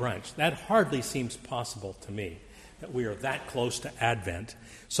Advent brunch. That hardly seems possible to me, that we are that close to Advent.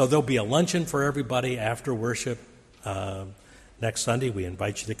 So there'll be a luncheon for everybody after worship next Sunday. We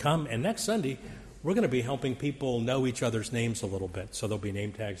invite you to come. And next Sunday, we're going to be helping people know each other's names a little bit. So there'll be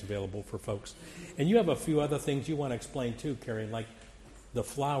name tags available for folks. And you have a few other things you want to explain too, Carrie, like the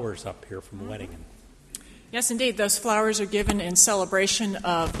flowers up here from Weddingen. Yes, indeed. Those flowers are given in celebration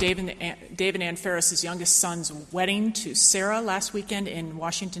of David Ann Ferris's youngest son's wedding to Sarah last weekend in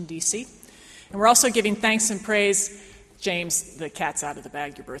Washington, D.C. And we're also giving thanks and praise. James, the cat's out of the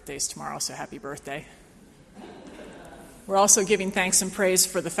bag. Your birthday's tomorrow, so happy birthday. We're also giving thanks and praise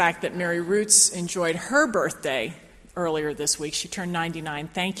for the fact that Mary Roots enjoyed her birthday earlier this week. She turned 99.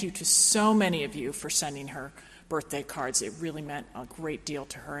 Thank you to so many of you for sending her birthday cards. It really meant a great deal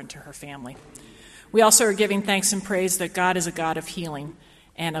to her and to her family. We also are giving thanks and praise that God is a God of healing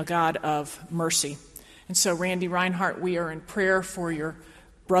and a God of mercy. And so, Randy Reinhardt, we are in prayer for your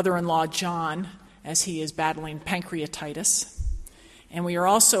brother-in-law, John, as he is battling pancreatitis. And we are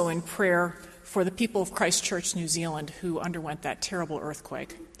also in prayer for the people of Christ Church New Zealand who underwent that terrible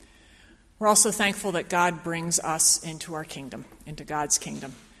earthquake. We're also thankful that God brings us into our kingdom, into God's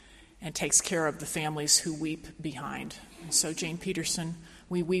kingdom, and takes care of the families who weep behind. And so, Jane Peterson,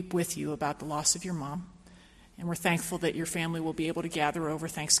 we weep with you about the loss of your mom, and we're thankful that your family will be able to gather over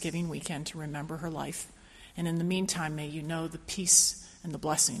Thanksgiving weekend to remember her life. And in the meantime, may you know the peace and the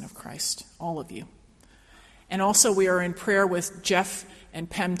blessing of Christ, all of you. And also we are in prayer with Jeff and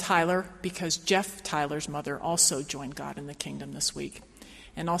Pem Tyler, because Jeff Tyler's mother also joined God in the kingdom this week.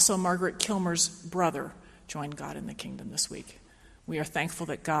 And also Margaret Kilmer's brother joined God in the kingdom this week. We are thankful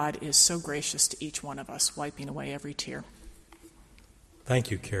that God is so gracious to each one of us, wiping away every tear.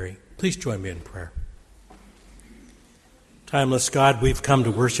 Thank you, Carrie. Please join me in prayer. Timeless God, we've come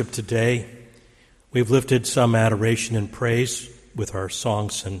to worship today. We've lifted some adoration and praise with our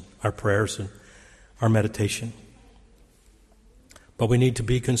songs and our prayers and our meditation. But we need to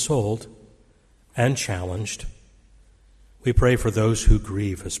be consoled and challenged. We pray for those who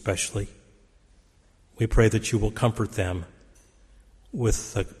grieve especially. We pray that you will comfort them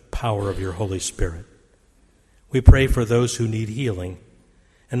with the power of your Holy Spirit. We pray for those who need healing,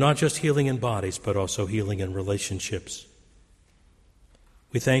 and not just healing in bodies, but also healing in relationships.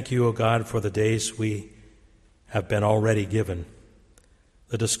 We thank you, O God, for the days we have been already given,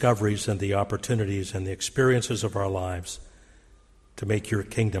 the discoveries and the opportunities and the experiences of our lives to make your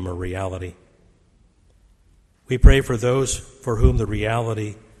kingdom a reality. We pray for those for whom the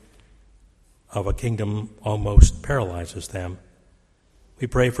reality of a kingdom almost paralyzes them. We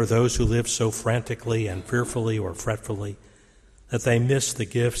pray for those who live so frantically and fearfully or fretfully that they miss the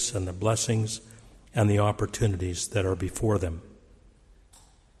gifts and the blessings and the opportunities that are before them.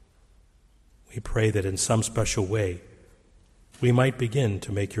 We pray that in some special way we might begin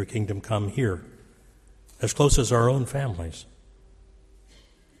to make your kingdom come here, as close as our own families.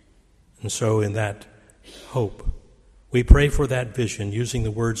 And so in that hope, we pray for that vision using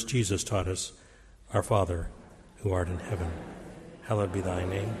the words Jesus taught us, Our Father, who art in heaven, hallowed be thy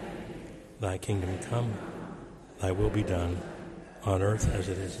name. Thy kingdom come, thy will be done, on earth as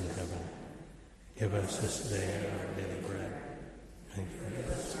it is in heaven. Give us this day our daily bread, and forgive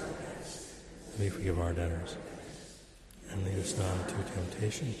us our debts, and we forgive our debtors. And lead us not into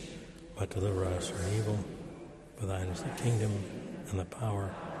temptation, but deliver us from evil. For thine is the kingdom, and the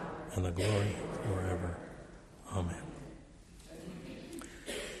power, and the glory forever. Amen.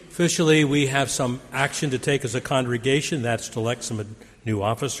 Officially, we have some action to take as a congregation. That's to elect some new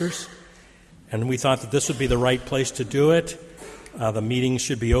officers. And we thought that this would be the right place to do it. The meeting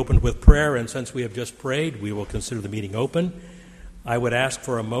should be opened with prayer, and since we have just prayed, we will consider the meeting open. I would ask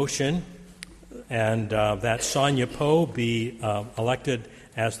for a motion, and that Sonia Poe be elected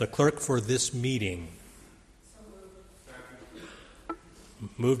as the clerk for this meeting.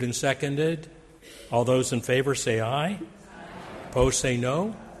 Moved and seconded. All those in favor say aye. Opposed say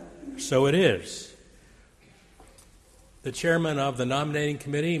no. So it is. The chairman of the nominating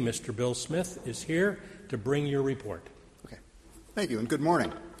committee, Mr. Bill Smith, is here to bring your report. Okay. Thank you, and good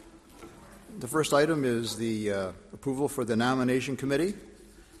morning. The first item is the approval for the nomination committee.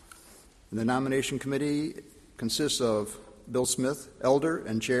 And the nomination committee consists of Bill Smith, elder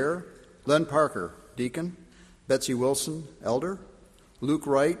and chair, Len Parker, deacon, Betsy Wilson, elder, Luke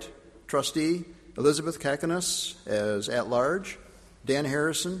Wright, trustee, Elizabeth Kakanis as at-large, Dan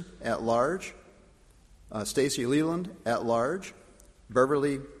Harrison, at-large, Stacy Leland, at-large,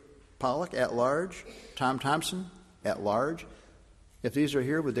 Beverly Pollock, at-large, Tom Thompson, at-large. If these are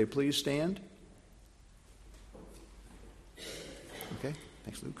here, would they please stand? Okay,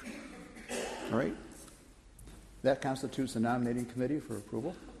 thanks, Luke. All right. That constitutes the nominating committee for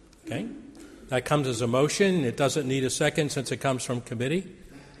approval. Okay. That comes as a motion. It doesn't need a second since it comes from committee.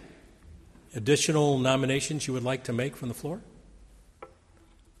 Additional nominations you would like to make from the floor?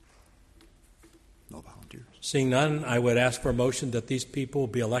 No volunteers. Seeing none, I would ask for a motion that these people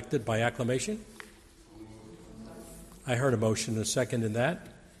be elected by acclamation. I heard a motion and a second in that.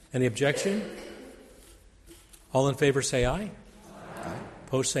 Any objection? All in favor say aye. Aye.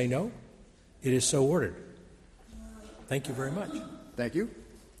 Opposed say no. It is so ordered. Thank you very much. Thank you.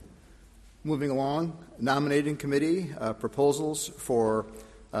 Moving along, nominating committee proposals for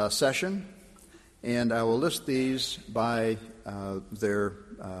session, and I will list these by their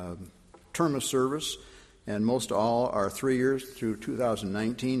term of service, and most all are 3 years through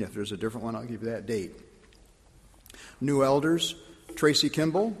 2019. If there's a different one, I'll give you that date. New elders, Tracy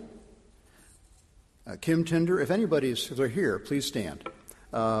Kimball, Kim Tinder. If anybody's if they're here, please stand.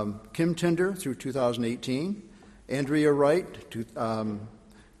 Kim Tinder through 2018, Andrea Wright,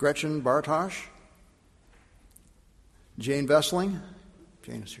 Gretchen Bartosh, Jane Vessling,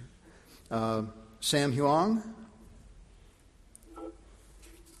 Jane is here, Sam Huang,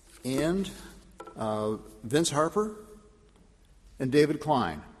 and Vince Harper, and David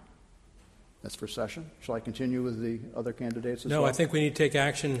Klein. That's for session. Shall I continue with the other candidates as well? No, I think we need to take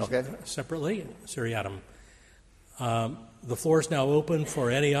action Okay. separately. Siri Adam. The floor is now open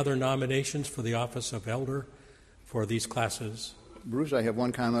for any other nominations for the office of elder for these classes. Bruce, I have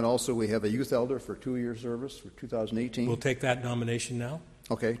one comment also. We have a youth elder for 2-year service for 2018. We'll take that nomination now.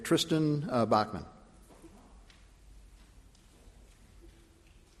 Okay, Tristan Bachman.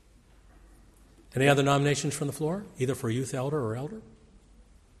 Any other nominations from the floor, either for youth elder or elder?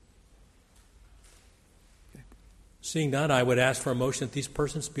 Seeing none, I would ask for a motion that these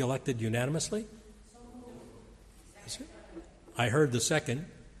persons be elected unanimously. I heard the second.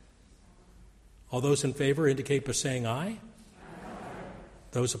 All those in favor indicate by saying aye.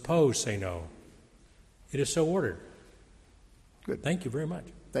 Those opposed say no. It is so ordered. Good. Thank you very much.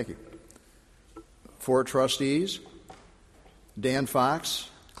 Thank you. 4 trustees, Dan Fox,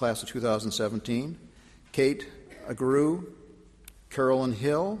 class of 2017, Kate Aguirre, Carolyn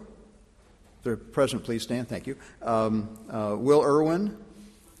Hill. If they're present, please stand. Thank you. Will Irwin,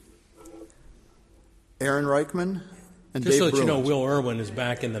 Aaron Reichman, and Just Dave so that you know, Bruins. Will Irwin is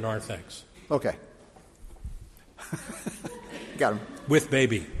back in the narthex. Okay. Got him. With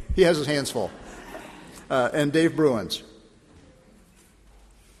baby. He has his hands full. And Dave Bruins.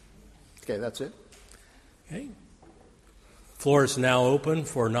 Okay, that's it. Okay. Floor is now open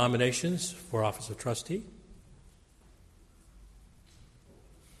for nominations for office of trustee.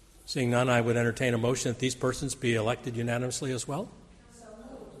 Seeing none, I would entertain a motion that these persons be elected unanimously as well.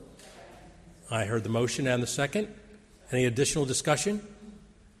 I heard the motion and the second. Any additional discussion?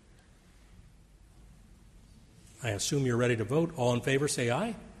 I assume you're ready to vote. All in favor, say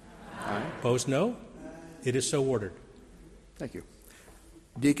aye. Aye. Opposed, no. It is so ordered. Thank you.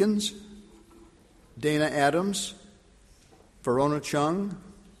 Deacons, Dana Adams, Verona Chung,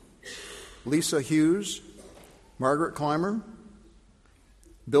 Lisa Hughes, Margaret Clymer,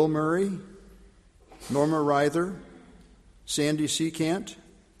 Bill Murray, Norma Ryther, Sandy Seacant,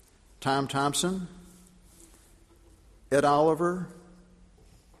 Tom Thompson, Ed Oliver,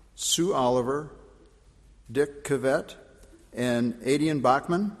 Sue Oliver, Dick Cavett, and Adian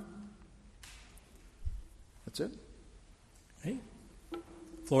Bachman. That's it. Okay.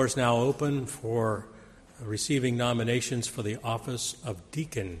 Floor is now open for receiving nominations for the office of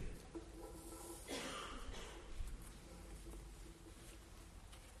deacon.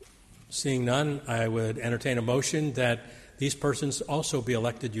 Seeing none, I would entertain a motion that these persons also be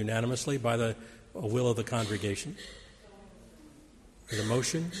elected unanimously by the will of the congregation. There's a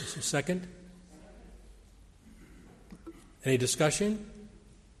motion. Is there a second? Any discussion?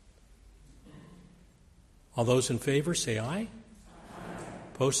 All those in favor say aye.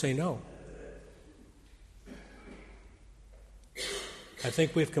 Opposed say no. I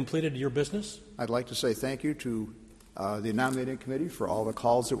think we've completed your business. I'd like to say thank you to the nominating committee for all the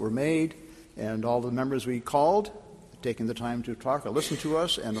calls that were made and all the members we called, taking the time to talk or listen to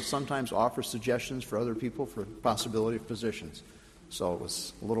us, and sometimes offer suggestions for other people for possibility of positions. So it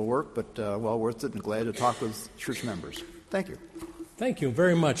was a little work, but well worth it, and glad to talk with church members. Thank you. Thank you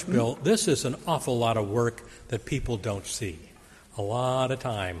very much, Bill. This is an awful lot of work that people don't see. A lot of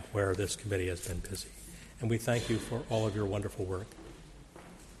time where this committee has been busy. And we thank you for all of your wonderful work.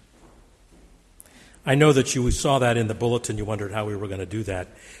 I know that you saw that in the bulletin. You wondered how we were going to do that.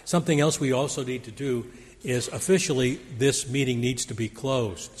 Something else we also need to do is officially this meeting needs to be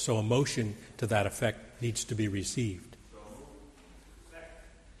closed. So a motion to that effect needs to be received.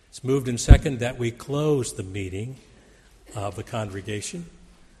 It's moved and second that we close the meeting of the congregation.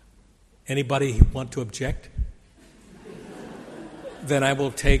 Anybody want to object? Then I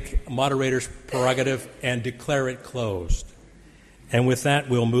will take moderator's prerogative and declare it closed. And with that,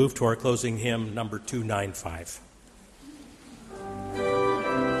 we'll move to our closing hymn, number 295.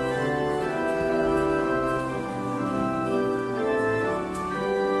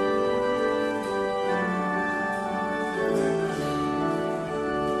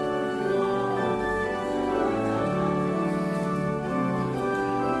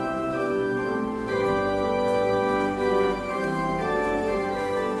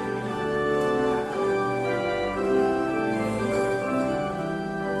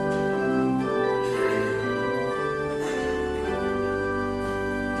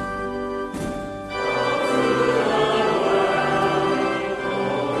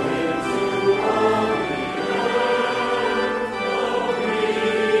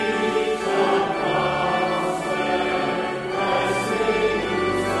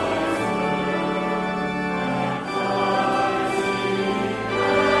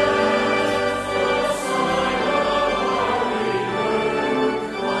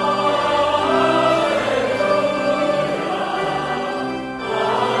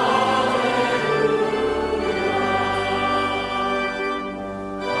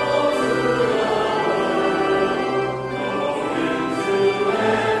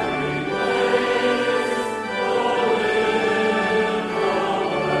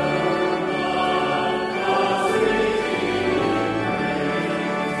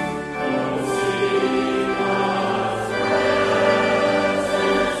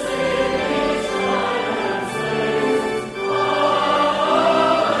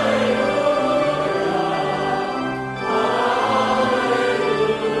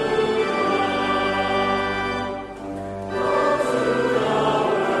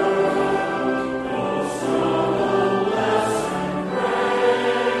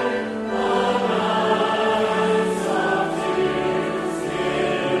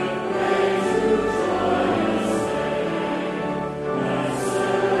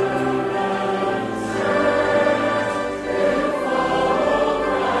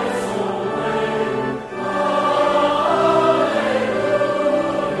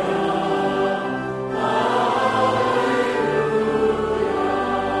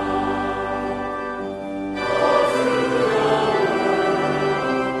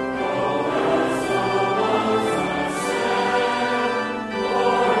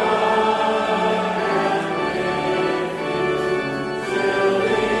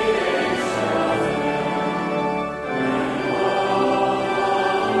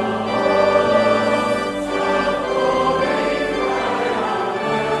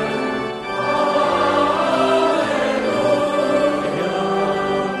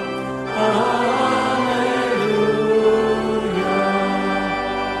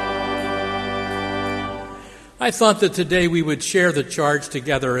 I thought that today we would share the charge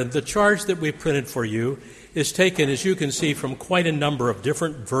together, and the charge that we printed for you is taken, as you can see, from quite a number of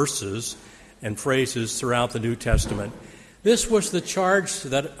different verses and phrases throughout the New Testament. This was the charge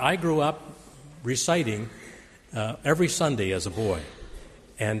that I grew up reciting every Sunday as a boy.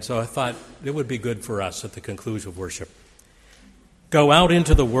 And so I thought it would be good for us at the conclusion of worship. Go out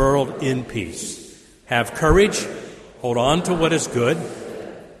into the world in peace. Have courage. Hold on to what is good.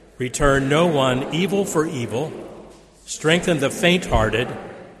 Return no one evil for evil. Strengthen the faint-hearted.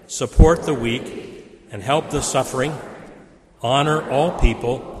 Support the weak. And help the suffering. Honor all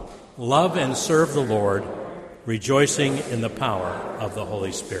people. Love and serve the Lord, rejoicing in the power of the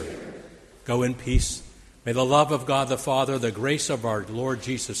Holy Spirit. Go in peace. May the love of God the Father, the grace of our Lord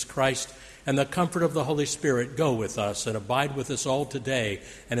Jesus Christ, and the comfort of the Holy Spirit go with us and abide with us all today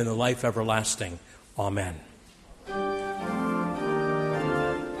and in the life everlasting. Amen.